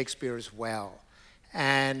on Shakespeare as well.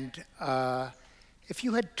 And if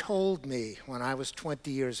you had told me when I was 20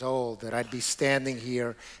 years old that I'd be standing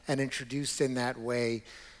here and introduced in that way,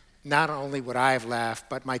 not only would I have laughed,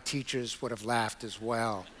 but my teachers would have laughed as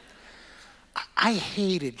well. I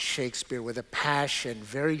hated Shakespeare with a passion.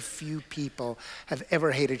 Very few people have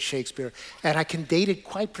ever hated Shakespeare. And I can date it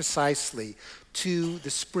quite precisely to the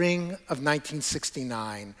spring of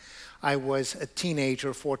 1969. I was a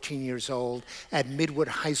teenager, 14 years old, at Midwood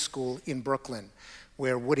High School in Brooklyn,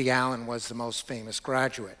 where Woody Allen was the most famous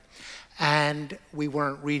graduate. And we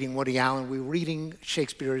weren't reading Woody Allen, we were reading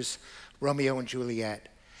Shakespeare's Romeo and Juliet.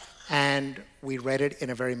 And we read it in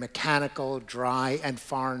a very mechanical, dry, and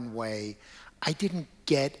foreign way. I didn't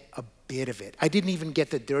get a bit of it. I didn't even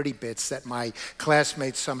get the dirty bits that my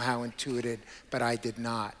classmates somehow intuited, but I did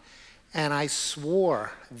not. And I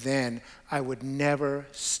swore then I would never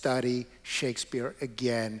study Shakespeare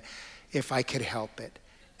again if I could help it.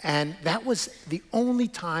 And that was the only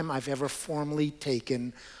time I've ever formally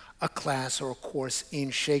taken a class or a course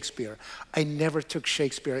in Shakespeare. I never took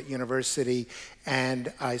Shakespeare at university,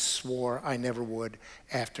 and I swore I never would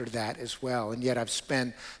after that as well. And yet I've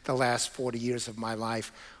spent the last 40 years of my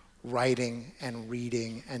life writing and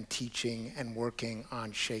reading and teaching and working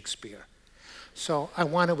on Shakespeare. So I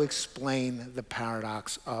want to explain the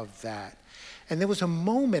paradox of that. And there was a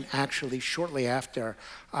moment, actually, shortly after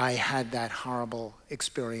I had that horrible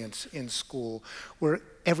experience in school where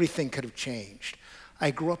everything could have changed. I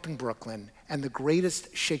grew up in Brooklyn, and the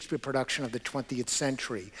greatest Shakespeare production of the 20th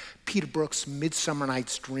century, Peter Brook's Midsummer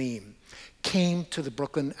Night's Dream, came to the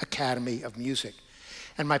Brooklyn Academy of Music.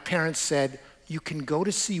 And my parents said, you can go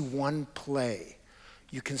to see one play.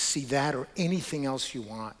 You can see that or anything else you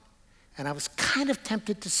want. And I was kind of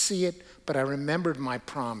tempted to see it, but I remembered my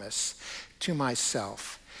promise to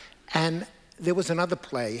myself. And there was another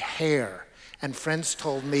play, Hair, and friends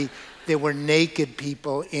told me there were naked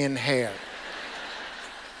people in Hair.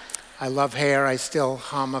 I love Hair. I still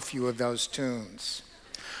hum a few of those tunes.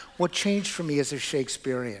 What changed for me as a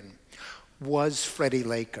Shakespearean was Freddie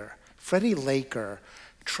Laker. Freddie Laker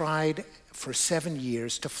tried for 7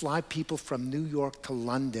 years to fly people from New York to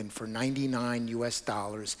London for $99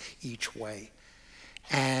 US each way.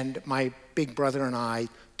 And my big brother and I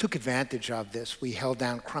took advantage of this. We held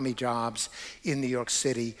down crummy jobs in New York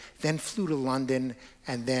City, then flew to London,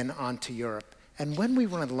 and then on to Europe. And when we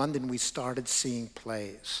were in London, we started seeing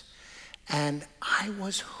plays. And I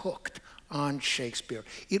was hooked on Shakespeare.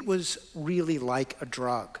 It was really like a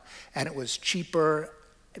drug, and it was cheaper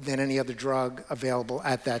than any other drug available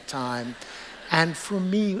at that time, and for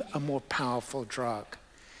me, a more powerful drug.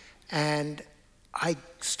 And I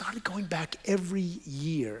started going back every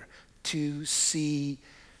year to see,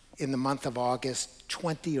 in the month of August,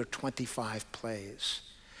 20 or 25 plays.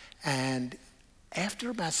 And after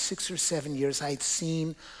about 6 or 7 years, I'd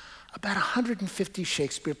seen about 150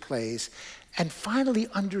 Shakespeare plays and finally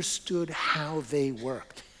understood how they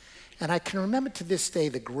worked. And I can remember to this day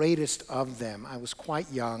the greatest of them. I was quite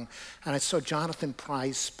young, and I saw Jonathan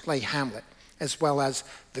Pryce play Hamlet, as well as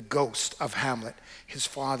the ghost of Hamlet, his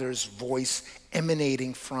father's voice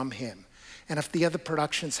emanating from him. And if the other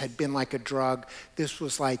productions had been like a drug, this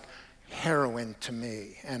was like heroin to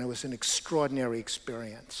me, and it was an extraordinary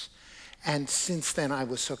experience. And since then, I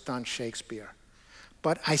was hooked on Shakespeare.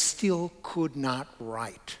 But I still could not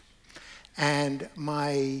write. And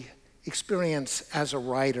my experience as a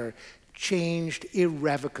writer changed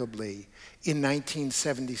irrevocably in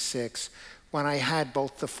 1976 when I had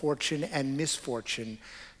both the fortune and misfortune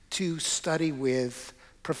to study with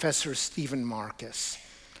Professor Stephen Marcus.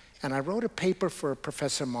 And I wrote a paper for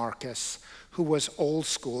Professor Marcus, who was old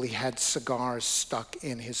school. He had cigars stuck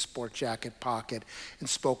in his sport jacket pocket and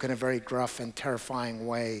spoke in a very gruff and terrifying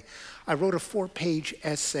way. I wrote a 4-page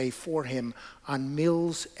essay for him on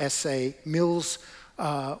Mill's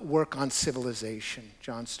work on civilization,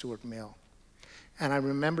 John Stuart Mill. And I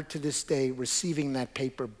remember to this day receiving that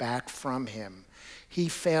paper back from him. He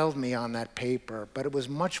failed me on that paper, but it was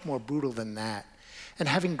much more brutal than that. And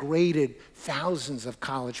having graded thousands of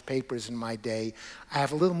college papers in my day, I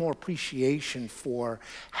have a little more appreciation for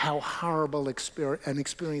how horrible an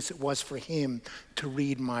experience it was for him to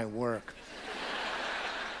read my work.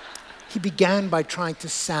 He began by trying to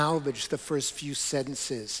salvage the first few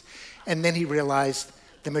sentences, and then he realized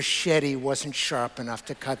the machete wasn't sharp enough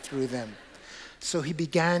to cut through them. So he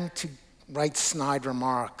began to write snide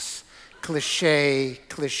remarks, cliché,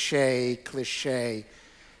 cliché, cliché.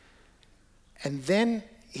 And then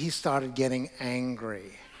he started getting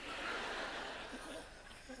angry.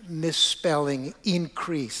 misspelling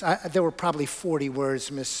increased. There were probably 40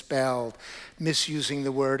 words misspelled, misusing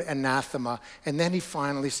the word anathema. And then he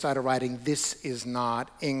finally started writing, "This is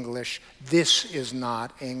not English. This is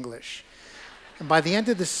not English." And by the end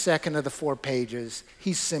of the second of the 4 pages,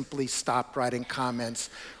 he simply stopped writing comments,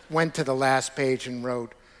 went to the last page and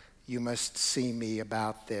wrote, "You must see me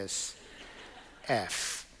about this.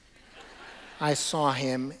 F." I saw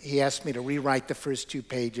him. He asked me to rewrite the first 2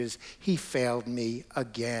 pages. He failed me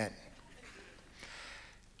again.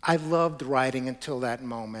 I loved writing until that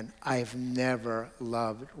moment. I've never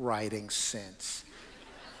loved writing since.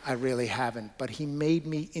 I really haven't. But he made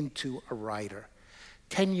me into a writer.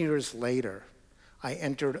 10 years later, I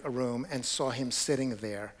entered a room and saw him sitting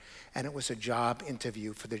there, and it was a job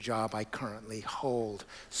interview for the job I currently hold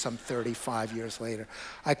some 35 years later.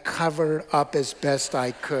 I covered up as best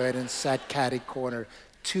I could and sat catty-corner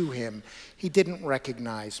to him. He didn't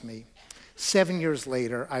recognize me. 7 years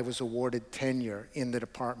later, I was awarded tenure in the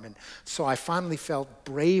department, so I finally felt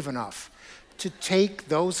brave enough to take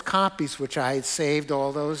those copies, which I had saved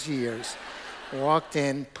all those years, walked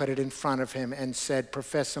in, put it in front of him, and said,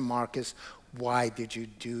 "Professor Marcus, why did you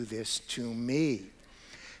do this to me?"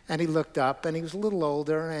 And he looked up, and he was a little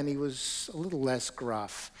older, and he was a little less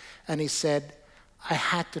gruff. And he said, "I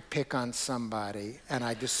had to pick on somebody, and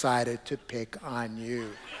I decided to pick on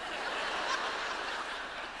you."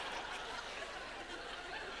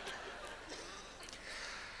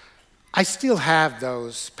 I still have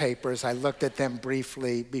those papers. I looked at them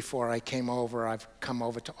briefly before I came over. I've come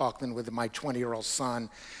over to Auckland with my 20-year-old son,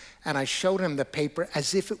 and I showed him the paper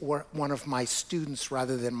as if it were one of my students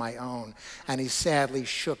rather than my own. And he sadly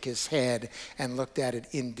shook his head and looked at it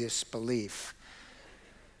in disbelief.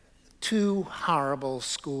 2 horrible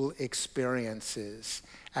school experiences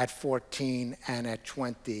at 14 and at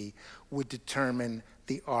 20 would determine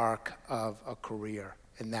the arc of a career,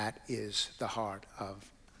 and that is the heart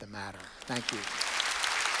of the matter. Thank you.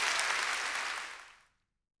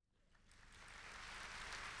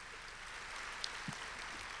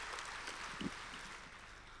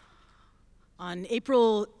 On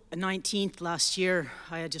April 19th last year,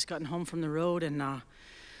 I had just gotten home from the road, and I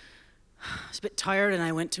was a bit tired, and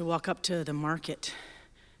I went to walk up to the market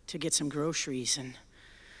to get some groceries. And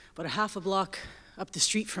about a half a block up the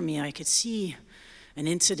street from me, I could see an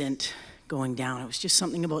incident going down. It was just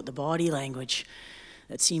something about the body language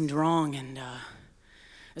that seemed wrong. And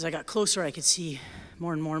as I got closer, I could see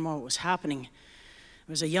more and more what was happening. It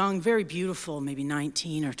was a young, very beautiful, maybe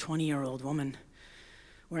 19 or 20-year-old woman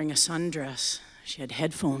wearing a sundress. She had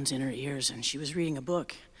headphones in her ears, and she was reading a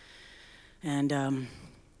book. And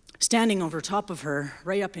standing over top of her,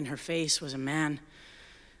 right up in her face, was a man,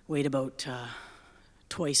 weighed about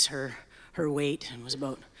twice her weight, and he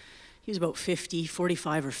was about 50,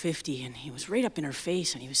 45 or 50, and he was right up in her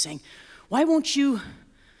face, and he was saying, why won't you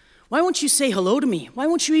say hello to me? Why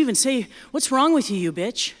won't you even say, "What's wrong with you, you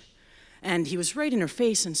bitch?" And he was right in her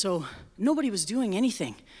face, and so nobody was doing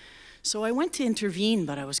anything. So I went to intervene,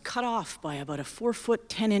 but I was cut off by about a 4-foot,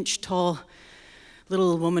 10-inch tall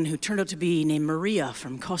little woman who turned out to be named Maria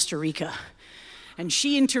from Costa Rica. And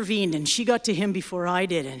she intervened, and she got to him before I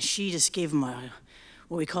did, and she just gave him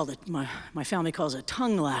what we call my family calls a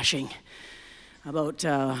tongue lashing about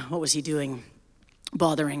what was he doing,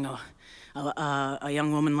 bothering a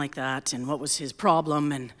young woman like that, and what was his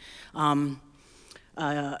problem.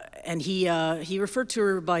 And he referred to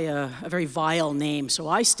her by a very vile name. So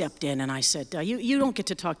I stepped in and I said, you don't get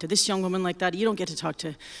to talk to this young woman like that. You don't get to talk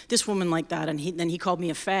to this woman like that. And then he called me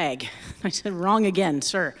a fag. I said, "Wrong again,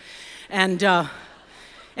 sir." And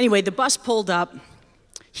anyway, the bus pulled up.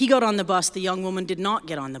 He got on the bus. The young woman did not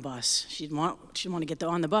get on the bus. She didn't want to get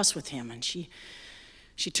on the bus with him. And she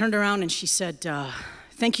turned around and she said,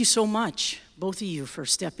 "Thank you so much, both of you, for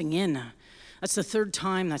stepping in. That's the 3rd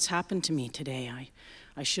time that's happened to me today.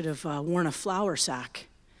 I should have worn a flour sack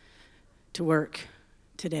to work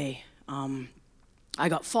today. I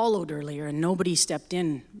got followed earlier and nobody stepped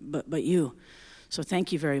in but you. So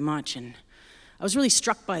thank you very much." And I was really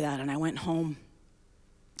struck by that, and I went home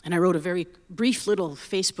and I wrote a very brief little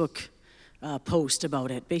Facebook post about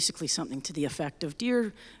it, basically something to the effect of,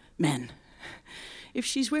 "Dear men, if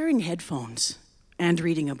she's wearing headphones and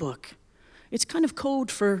reading a book, it's kind of code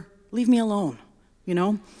for leave me alone, you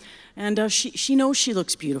know? And she knows she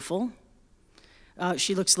looks beautiful.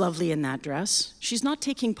 She looks lovely in that dress. She's not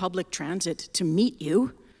taking public transit to meet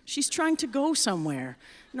you. She's trying to go somewhere.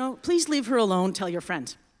 No, please leave her alone, tell your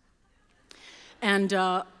friends." And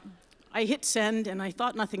I hit send, and I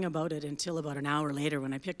thought nothing about it until about an hour later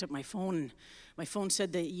when I picked up my phone, and my phone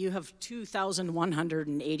said that you have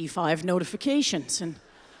 2,185 notifications. And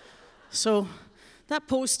so that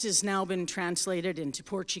post has now been translated into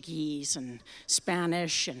Portuguese and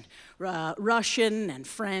Spanish and Russian and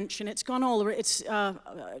French, and it's gone all over. It's,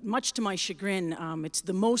 much to my chagrin, it's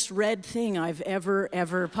the most read thing I've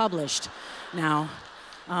ever published now.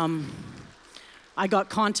 I got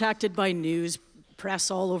contacted by news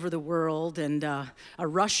press all over the world, and a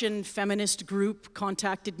Russian feminist group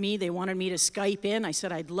contacted me. They wanted me to Skype in. I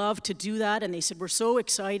said I'd love to do that, and they said, we're so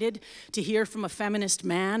excited to hear from a feminist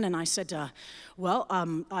man. And I said, well,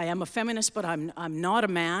 I am a feminist, but I'm not a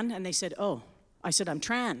man. And they said, oh. I said, I'm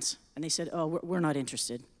trans. And they said, oh, we're not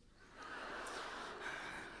interested.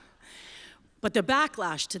 But the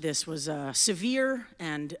backlash to this was severe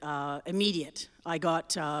and immediate. I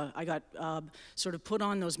got sort of put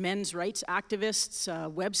on those men's rights activists'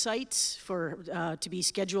 websites to be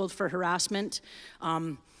scheduled for harassment.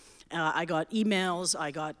 I got emails,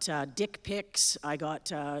 I got dick pics, I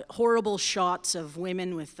got horrible shots of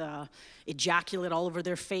women with ejaculate all over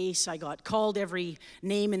their face. I got called every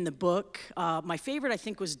name in the book. My favorite, I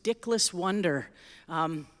think, was Dickless Wonder.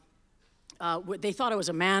 They thought I was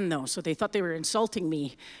a man, though, so they thought they were insulting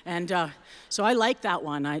me. And so I like that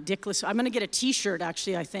one, Dickless. I'm going to get a T-shirt,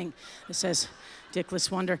 actually, I think, that says Dickless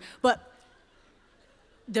Wonder. But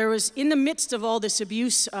there was, in the midst of all this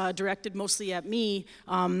abuse directed mostly at me,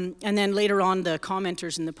 and then later on the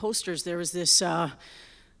commenters and the posters, there was this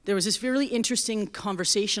really interesting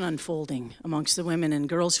conversation unfolding amongst the women and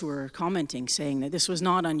girls who were commenting, saying that this was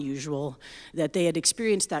not unusual, that they had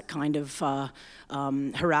experienced that kind of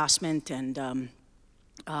harassment and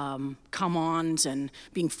come-ons and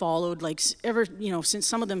being followed, like since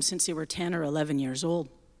some of them since they were 10 or 11 years old.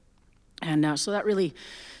 And so that really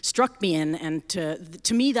struck me, and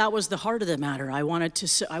to me that was the heart of the matter. I wanted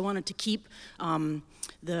to keep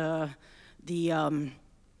the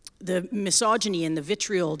misogyny and the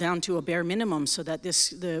vitriol down to a bare minimum, so that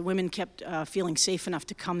the women kept feeling safe enough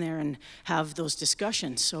to come there and have those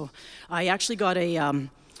discussions. So I actually got a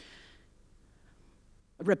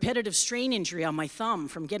repetitive strain injury on my thumb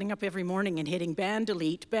from getting up every morning and hitting ban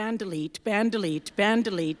delete, ban delete, ban delete, ban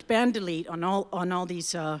delete, ban delete on all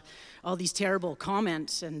these terrible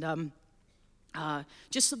comments, and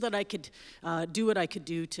just so that I could do what I could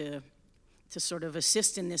do to sort of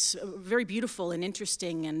assist in this very beautiful and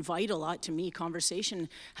interesting and vital, to me, conversation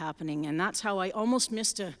happening. And that's how I almost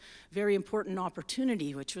missed a very important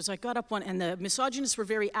opportunity, which was I got up one, and the misogynists were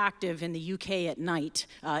very active in the UK at night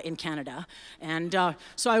in Canada. And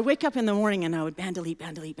so I wake up in the morning and I would ban delete,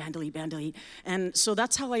 ban delete, ban delete, ban delete. And so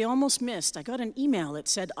that's how I almost missed. I got an email that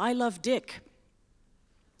said, I love Dick.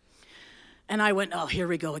 And I went, oh, here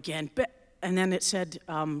we go again. And then it said,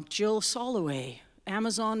 Jill Soloway,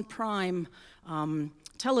 Amazon Prime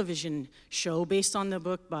television show based on the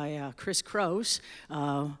book by Chris Kraus,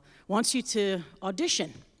 wants you to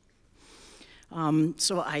audition.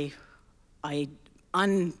 So I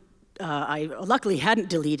luckily hadn't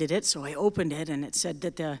deleted it, so I opened it, and it said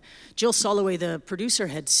that Jill Soloway, the producer,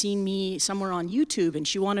 had seen me somewhere on YouTube, and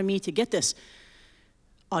she wanted me to get this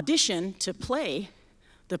audition to play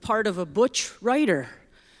the part of a butch writer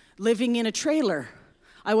living in a trailer.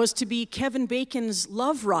 I was to be Kevin Bacon's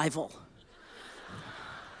love rival.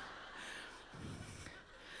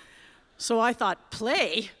 So I thought,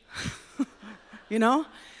 play?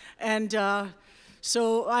 And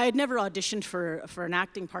so I had never auditioned for an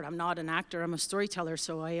acting part. I'm not an actor, I'm a storyteller,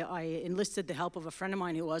 so I enlisted the help of a friend of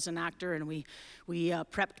mine who was an actor, and we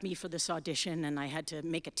prepped me for this audition, and I had to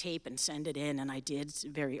make a tape and send it in, and I did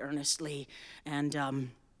very earnestly, and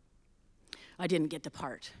I didn't get the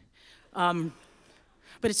part.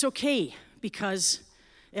 But it's okay, because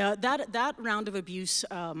that round of abuse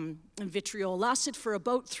and vitriol lasted for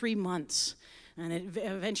about 3 months, and it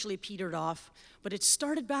eventually petered off, but it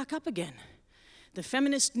started back up again. The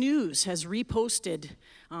Feminist News has reposted,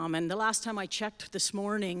 and the last time I checked this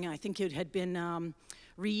morning, I think it had been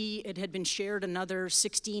shared another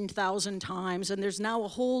 16,000 times, and there's now a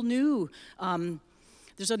whole new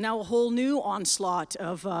onslaught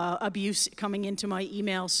of abuse coming into my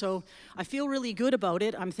email, so I feel really good about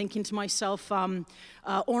it. I'm thinking to myself,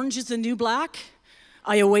 orange is the new black.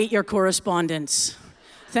 I await your correspondence.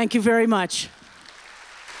 Thank you very much.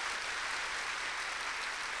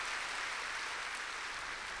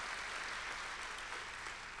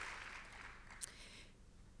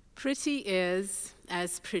 Pretty is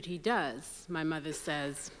as pretty does, my mother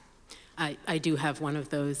says. I do have one of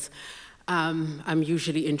those. I'm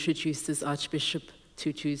usually introduced as Archbishop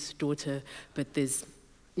Tutu's daughter, but there's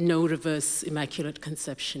no reverse Immaculate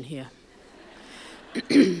Conception here.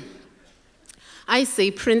 I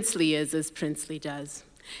say princely is as princely does,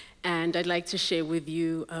 and I'd like to share with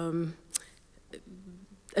you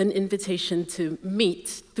an invitation to meet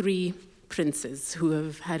 3 princes who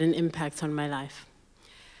have had an impact on my life.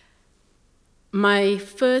 My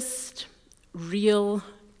first real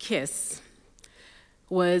kiss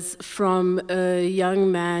was from a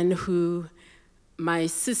young man who my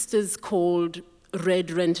sisters called Red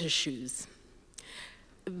Rentershoes.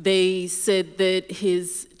 They said that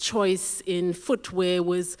his choice in footwear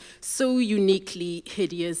was so uniquely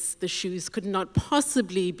hideous, the shoes could not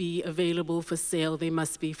possibly be available for sale, they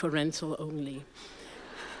must be for rental only.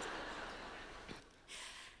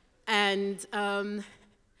 And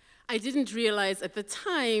I didn't realize at the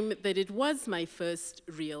time that it was my first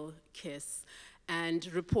real kiss,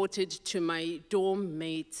 and reported to my dorm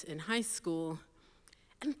mate in high school.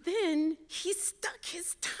 And then he stuck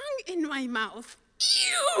his tongue in my mouth.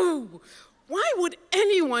 Ew! Why would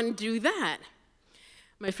anyone do that?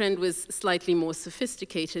 My friend was slightly more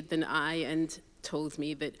sophisticated than I and told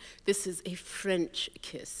me that this is a French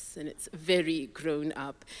kiss and it's very grown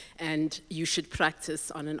up and you should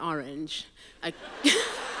practice on an orange.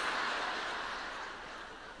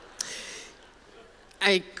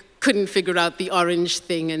 I couldn't figure out the orange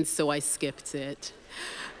thing, and so I skipped it.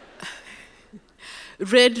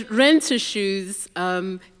 Red Rentershoes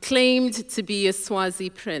claimed to be a Swazi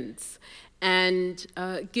prince, and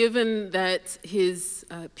given that his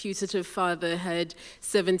putative father had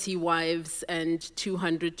 70 wives and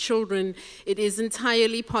 200 children, it is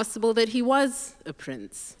entirely possible that he was a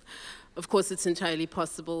prince. Of course, it's entirely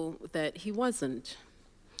possible that he wasn't.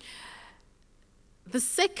 The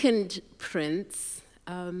second prince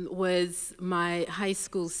was my high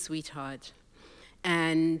school sweetheart,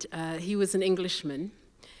 and he was an Englishman,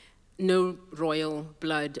 no royal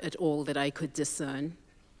blood at all that I could discern.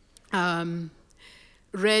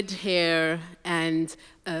 Red hair and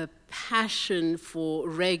a passion for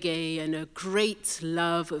reggae and a great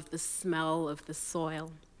love of the smell of the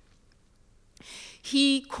soil.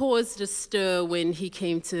 He caused a stir when he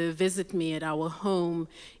came to visit me at our home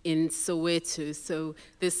in Soweto. So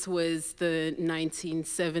this was the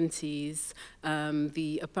 1970s,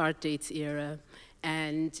 the apartheid era,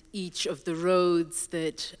 and each of the roads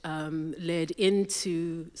that led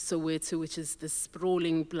into Soweto, which is the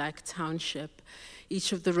sprawling black township,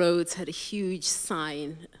 each of the roads had a huge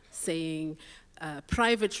sign saying,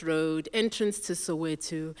 private road, entrance to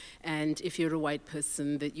Soweto, and if you're a white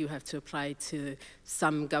person, that you have to apply to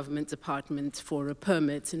some government department for a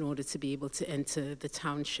permit in order to be able to enter the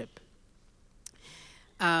township.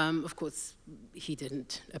 Of course, he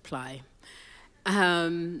didn't apply.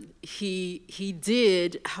 He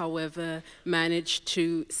did, however, manage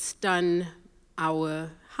to stun our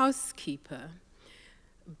housekeeper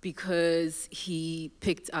because he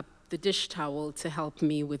picked up the dish towel to help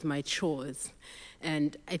me with my chores.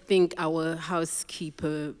 And I think our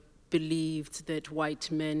housekeeper believed that white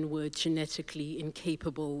men were genetically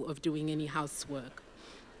incapable of doing any housework.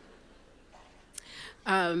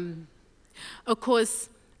 Of course,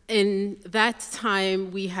 in that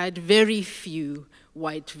time, we had very few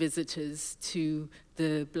white visitors to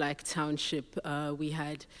the black township. We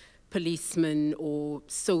had policemen or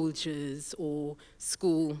soldiers or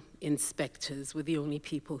school inspectors were the only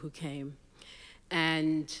people who came.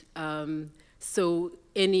 And so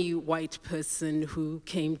any white person who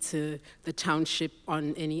came to the township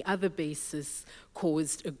on any other basis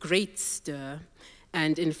caused a great stir,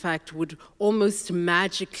 and in fact would almost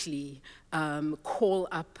magically call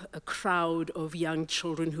up a crowd of young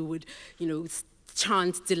children who would,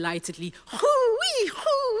 chant delightedly, hoo-wee,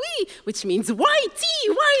 hoo-wee, which means whitey,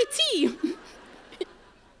 whitey.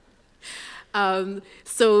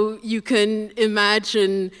 So you can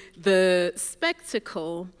imagine the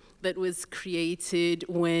spectacle that was created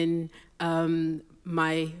when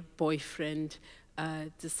my boyfriend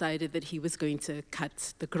decided that he was going to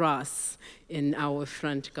cut the grass in our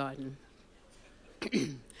front garden.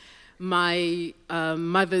 My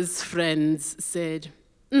mother's friends said,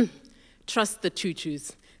 trust the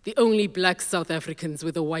Tutus, the only black South Africans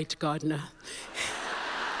with a white gardener.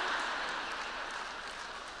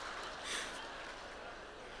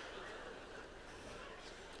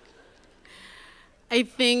 I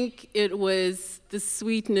think it was the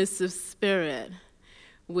sweetness of spirit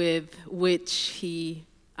with which he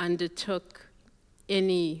undertook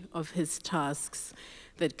any of his tasks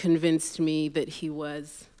that convinced me that he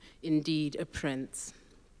was indeed a prince.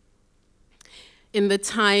 In the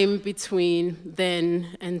time between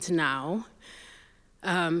then and now,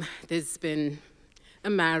 there's been a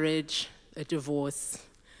marriage, a divorce.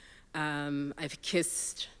 I've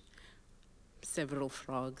kissed several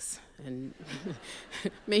frogs and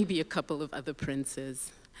maybe a couple of other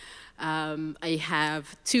princes. I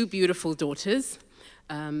have 2 beautiful daughters,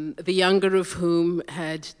 the younger of whom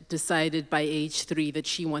had decided by age 3 that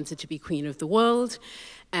she wanted to be queen of the world,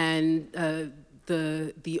 and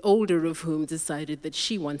the older of whom decided that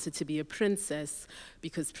she wanted to be a princess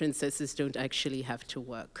because princesses don't actually have to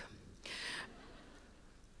work.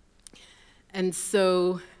 And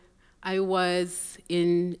so I was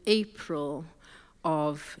in April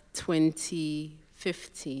of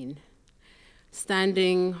 2015,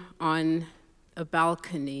 standing on a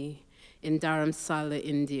balcony in Dharamsala,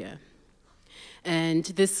 India. And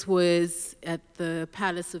this was at the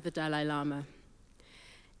palace of the Dalai Lama.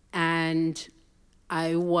 And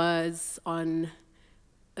I was on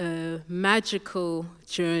a magical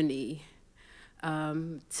journey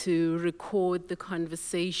to record the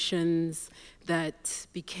conversations that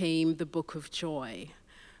became the Book of Joy,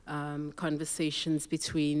 conversations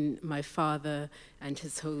between my father and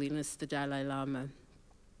His Holiness the Dalai Lama.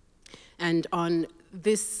 And on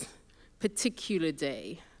this particular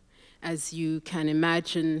day, as you can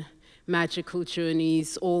imagine, magical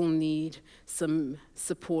journeys all need some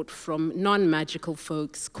support from non-magical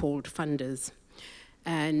folks called funders.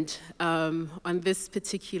 And on this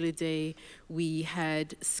particular day, we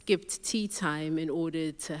had skipped tea time in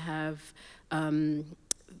order to have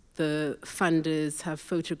the funders have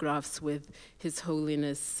photographs with His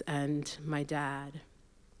Holiness and my dad.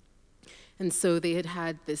 And so they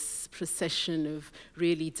had this procession of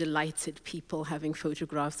really delighted people having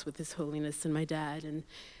photographs with His Holiness and my dad.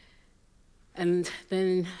 And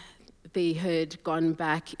then they had gone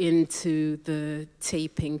back into the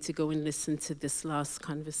taping to go and listen to this last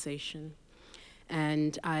conversation.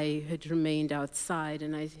 And I had remained outside,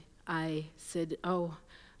 and I said,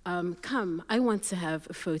 come, I want to have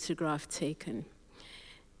a photograph taken.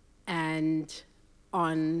 And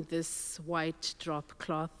on this white drop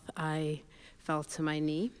cloth, I fell to my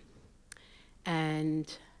knee,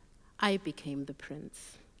 and I became the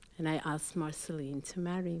prince. And I asked Marceline to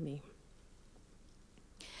marry me.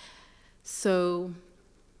 So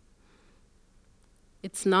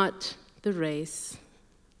it's not the race,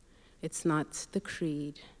 it's not the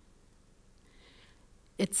creed,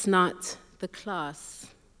 it's not the class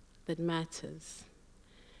that matters.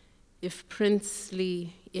 If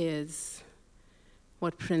princely is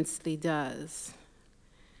what princely does,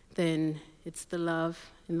 then it's the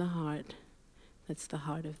love in the heart that's the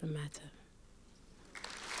heart of the matter.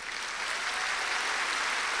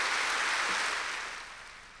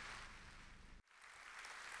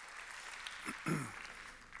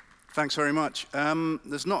 Thanks very much.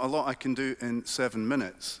 There's not a lot I can do in 7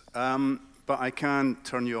 minutes, but I can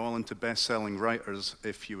turn you all into best-selling writers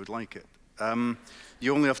if you would like it.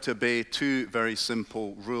 You only have to obey 2 very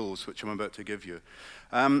simple rules, which I'm about to give you.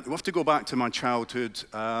 We have to go back to my childhood.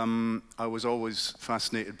 I was always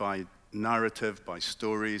fascinated by narrative, by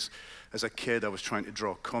stories. As a kid, I was trying to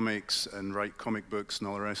draw comics and write comic books and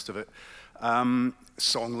all the rest of it.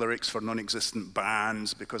 Song lyrics for non-existent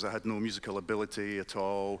bands because I had no musical ability at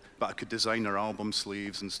all, but I could design their album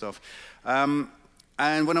sleeves and stuff. And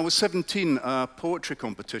when I was 17, a poetry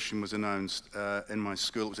competition was announced in my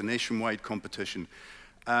school. It was a nationwide competition.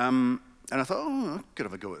 And I thought, I could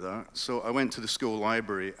have a go at that. So I went to the school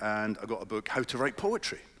library and I got a book, How to Write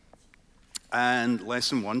Poetry. And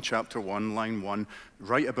lesson 1, chapter 1, line 1,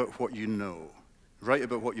 write about what you know. Write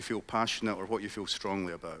about what you feel passionate or what you feel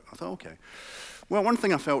strongly about. I thought, okay. Well, one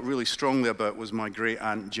thing I felt really strongly about was my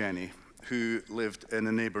great-aunt Jenny, who lived in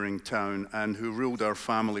a neighboring town and who ruled our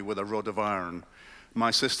family with a rod of iron.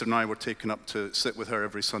 My sister and I were taken up to sit with her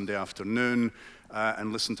every Sunday afternoon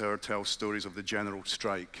and listen to her tell stories of the general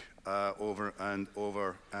strike over and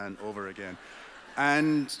over and over again.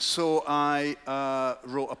 And so I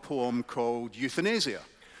wrote a poem called Euthanasia.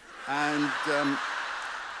 And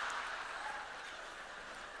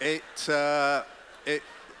it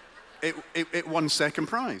won second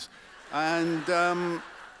prize. And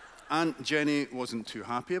Aunt Jenny wasn't too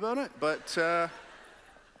happy about it, but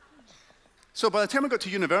so by the time I got to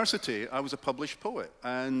university, I was a published poet.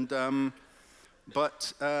 And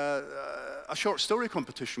but a short story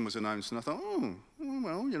competition was announced, and I thought,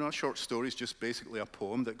 well, you know, a short story is just basically a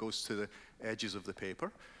poem that goes to the edges of the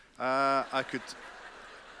paper. I could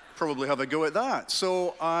probably have a go at that.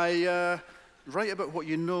 So I write about what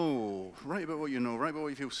you know, write about what you know, write about what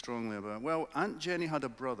you feel strongly about. Well, Aunt Jenny had a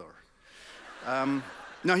brother.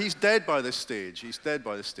 Now, he's dead by this stage,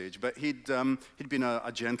 but he'd been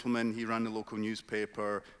a gentleman. He ran the local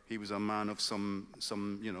newspaper. He was a man of some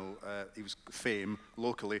he was fame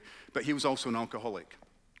locally, but he was also an alcoholic.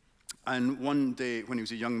 And one day, when he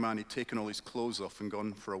was a young man, he'd taken all his clothes off and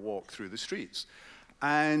gone for a walk through the streets.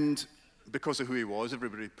 And because of who he was,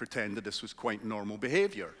 everybody pretended this was quite normal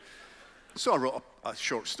behavior. So I wrote a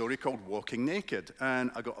short story called Walking Naked,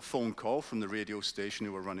 and I got a phone call from the radio station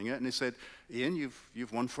who were running it, and they said, Ian,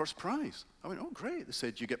 you've won first prize. I went, oh, great. They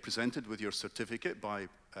said, you get presented with your certificate by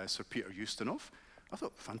Sir Peter Ustinov. I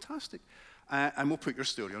thought, fantastic. And we'll put your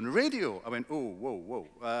story on the radio. I went, oh, whoa.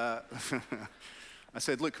 I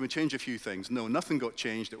said, look, can we change a few things? No, nothing got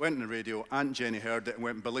changed. It went on the radio. Aunt Jenny heard it and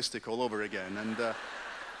went ballistic all over again. And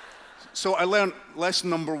so I learned lesson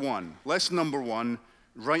number one. Lesson number one,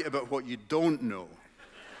 write about what you don't know.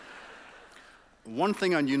 One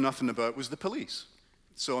thing I knew nothing about was the police.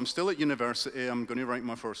 So I'm still at university. I'm going to write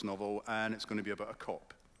my first novel, and it's going to be about a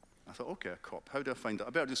cop. I thought, okay, a cop. How do I find out?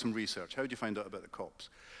 I better do some research. How do you find out about the cops?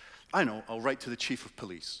 I know, I'll write to the chief of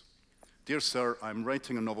police. Dear sir, I'm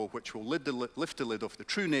writing a novel which will lift the lid off the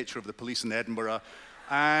true nature of the police in Edinburgh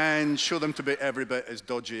and show them to be every bit as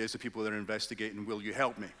dodgy as the people they're investigating. Will you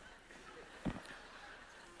help me?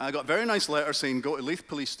 I got a very nice letter saying, go to Leith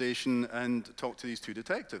Police Station and talk to these two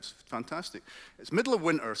detectives. Fantastic. It's middle of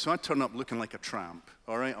winter, so I turn up looking like a tramp,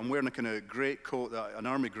 all right? I'm wearing a kind of great coat, an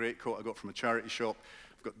army great coat I got from a charity shop.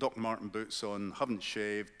 I've got Doc Marten boots on, haven't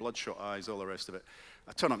shaved, bloodshot eyes, all the rest of it.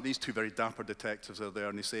 I turn up, these two very dapper detectives are there,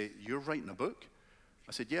 and they say, you're writing a book?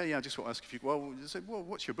 I said, yeah, I just want to ask if you, well, they said, well,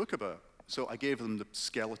 what's your book about? So I gave them the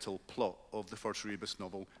skeletal plot of the first Rebus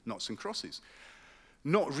novel, Noughts and Crosses,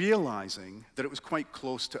 not realizing that it was quite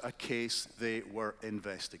close to a case they were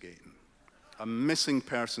investigating, a missing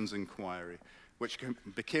persons inquiry, which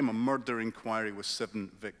became a murder inquiry with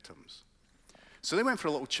 7 victims. So they went for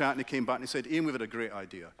a little chat, and they came back and they said, Ian, we've had a great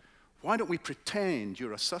idea. Why don't we pretend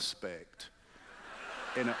you're a suspect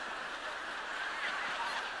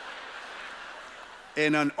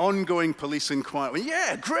in an ongoing police inquiry? Well,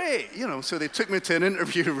 yeah, great, So they took me to an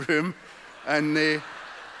interview room, and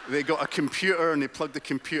they got a computer, and they plugged the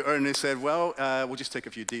computer, and they said, well, we'll just take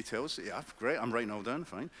a few details. Yeah, great, I'm writing all down,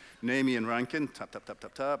 fine. Name, Ian Rankin, tap,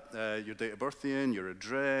 your date of birth, Ian, your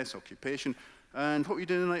address, occupation, and what were you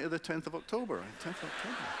doing the night of the 10th of October? 10th of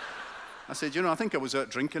October. I said, I think I was out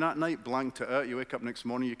drinking that night, blanked it out. You wake up next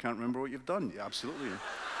morning, you can't remember what you've done. Yeah, absolutely.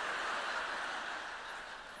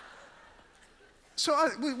 So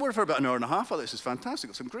we were for about an hour and a half. Oh, this is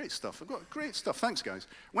fantastic. Got some great stuff. I've got great stuff. Thanks, guys.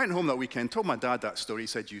 Went home that weekend, told my dad that story. He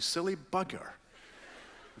said, you silly bugger.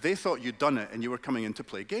 They thought you'd done it and you were coming in to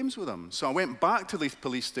play games with them. So I went back to Leith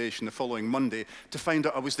Police Station the following Monday to find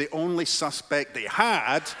out I was the only suspect they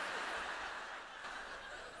had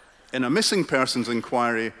in a missing persons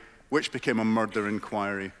inquiry, which became a murder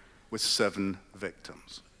inquiry with 7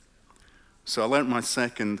 victims. So I learned my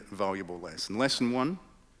second valuable lesson. Lesson 1,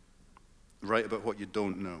 write about what you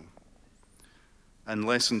don't know. And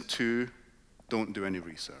lesson 2, don't do any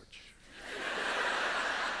research.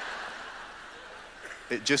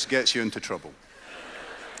 It just gets you into trouble.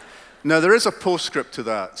 Now, there is a postscript to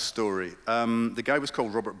that story. The guy was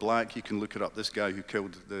called Robert Black. You can look it up, this guy who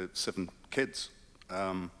killed the 7 kids.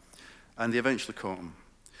 And they eventually caught him.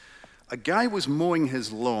 A guy was mowing his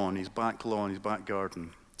back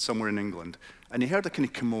garden, somewhere in England, and he heard a kind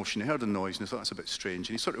of commotion, he heard a noise, and he thought, that's a bit strange.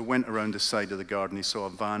 And he sort of went around the side of the garden, he saw a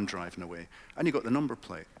van driving away, and he got the number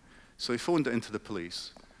plate. So he phoned it into the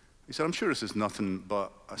police. He said, I'm sure this is nothing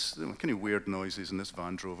but kind of weird noises, and this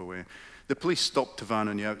van drove away. The police stopped the van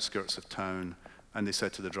on the outskirts of town, and they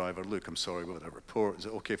said to the driver, look, I'm sorry, we've got a report. Is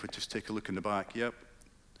it okay if we just take a look in the back? Yep.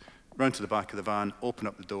 Round to the back of the van, open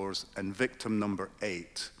up the doors, and victim number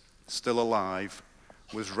 8, still alive,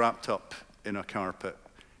 was wrapped up in a carpet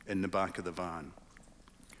in the back of the van.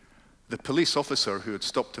 The police officer who had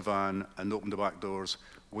stopped the van and opened the back doors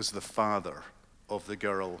was the father of the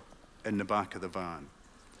girl in the back of the van.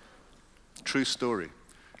 True story.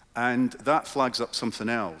 And that flags up something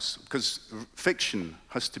else, because fiction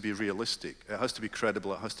has to be realistic, it has to be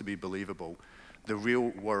credible, it has to be believable. The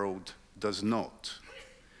real world does not.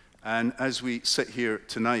 And as we sit here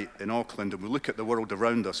tonight in Auckland and we look at the world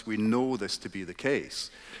around us, we know this to be the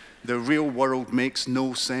case. The real world makes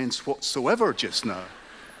no sense whatsoever just now,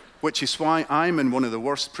 which is why I'm in one of the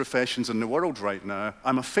worst professions in the world right now.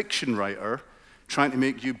 I'm a fiction writer trying to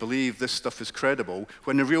make you believe this stuff is credible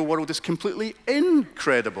when the real world is completely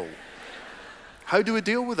incredible. How do we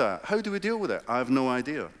deal with that? How do we deal with it? I have no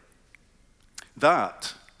idea.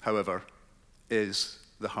 That, however, is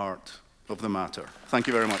the heart of the matter. Thank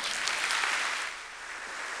you very much.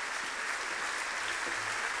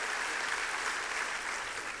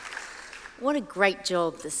 What a great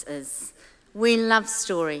job this is. We love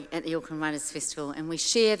story at the Auckland Writers Festival, and we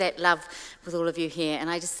share that love with all of you here. And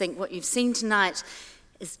I just think what you've seen tonight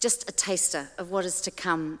is just a taster of what is to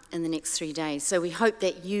come in the next 3 days. So we hope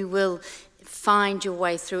that you will find your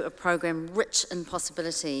way through a program rich in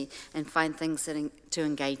possibility and find things to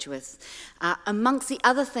engage with. Amongst the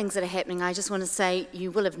other things that are happening, I just want to say,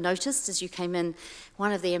 you will have noticed as you came in,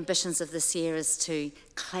 one of the ambitions of this year is to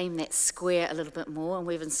claim that square a little bit more, and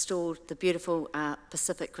we've installed the beautiful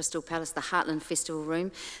Pacific Crystal Palace, the Heartland Festival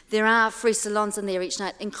Room. There are free salons in there each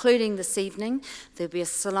night, including this evening. There'll be a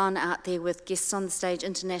salon out there with guests on the stage,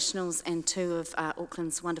 internationals, and two of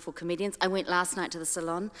Auckland's wonderful comedians. I went last night to the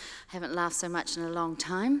salon. I haven't laughed so much in a long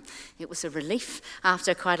time. It was a relief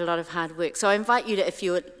after quite a lot of hard work. So I invite you to, if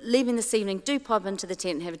you're leaving this evening, do pop into the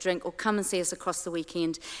tent and have a drink, or come and see us across the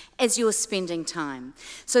weekend as you're spending time.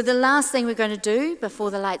 So the last thing we're going to do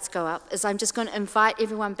before the lights go up is I'm just going to invite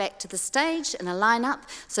everyone back to the stage in a line-up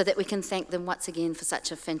so that we can thank them once again for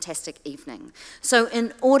such a fantastic evening. So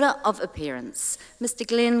in order of appearance, Mr.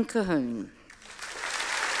 Glenn Cahoon.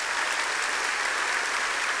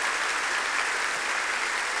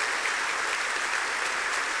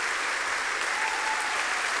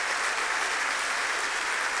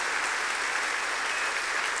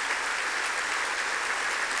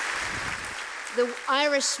 The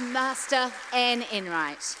Irish Master, Anne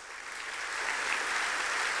Enright.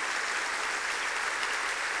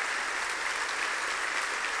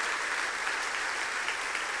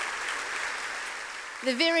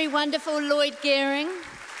 The very wonderful Lloyd Gehring.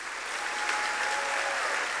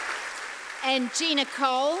 And Gina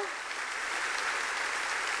Cole.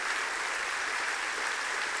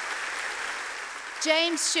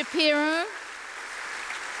 James Shapiro.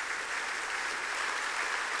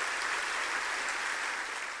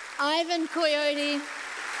 Ivan Coyote,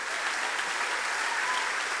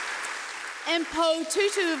 and Po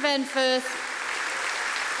Tutu Van Firth,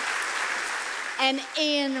 and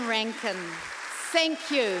Ian Rankin.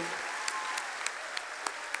 Thank you.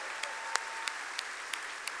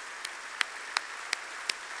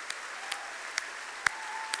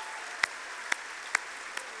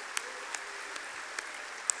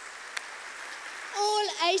 All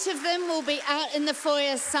 8 of them will be out in the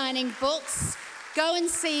foyer signing books. Go and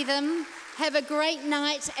see them, have a great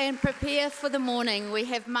night, and prepare for the morning. We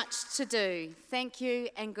have much to do. Thank you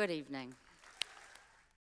and good evening.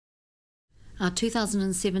 Our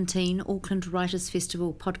 2017 Auckland Writers'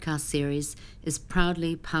 Festival podcast series is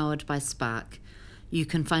proudly powered by Spark. You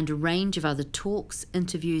can find a range of other talks,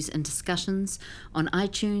 interviews and discussions on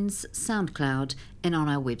iTunes, SoundCloud and on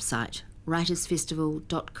our website,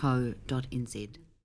 writersfestival.co.nz.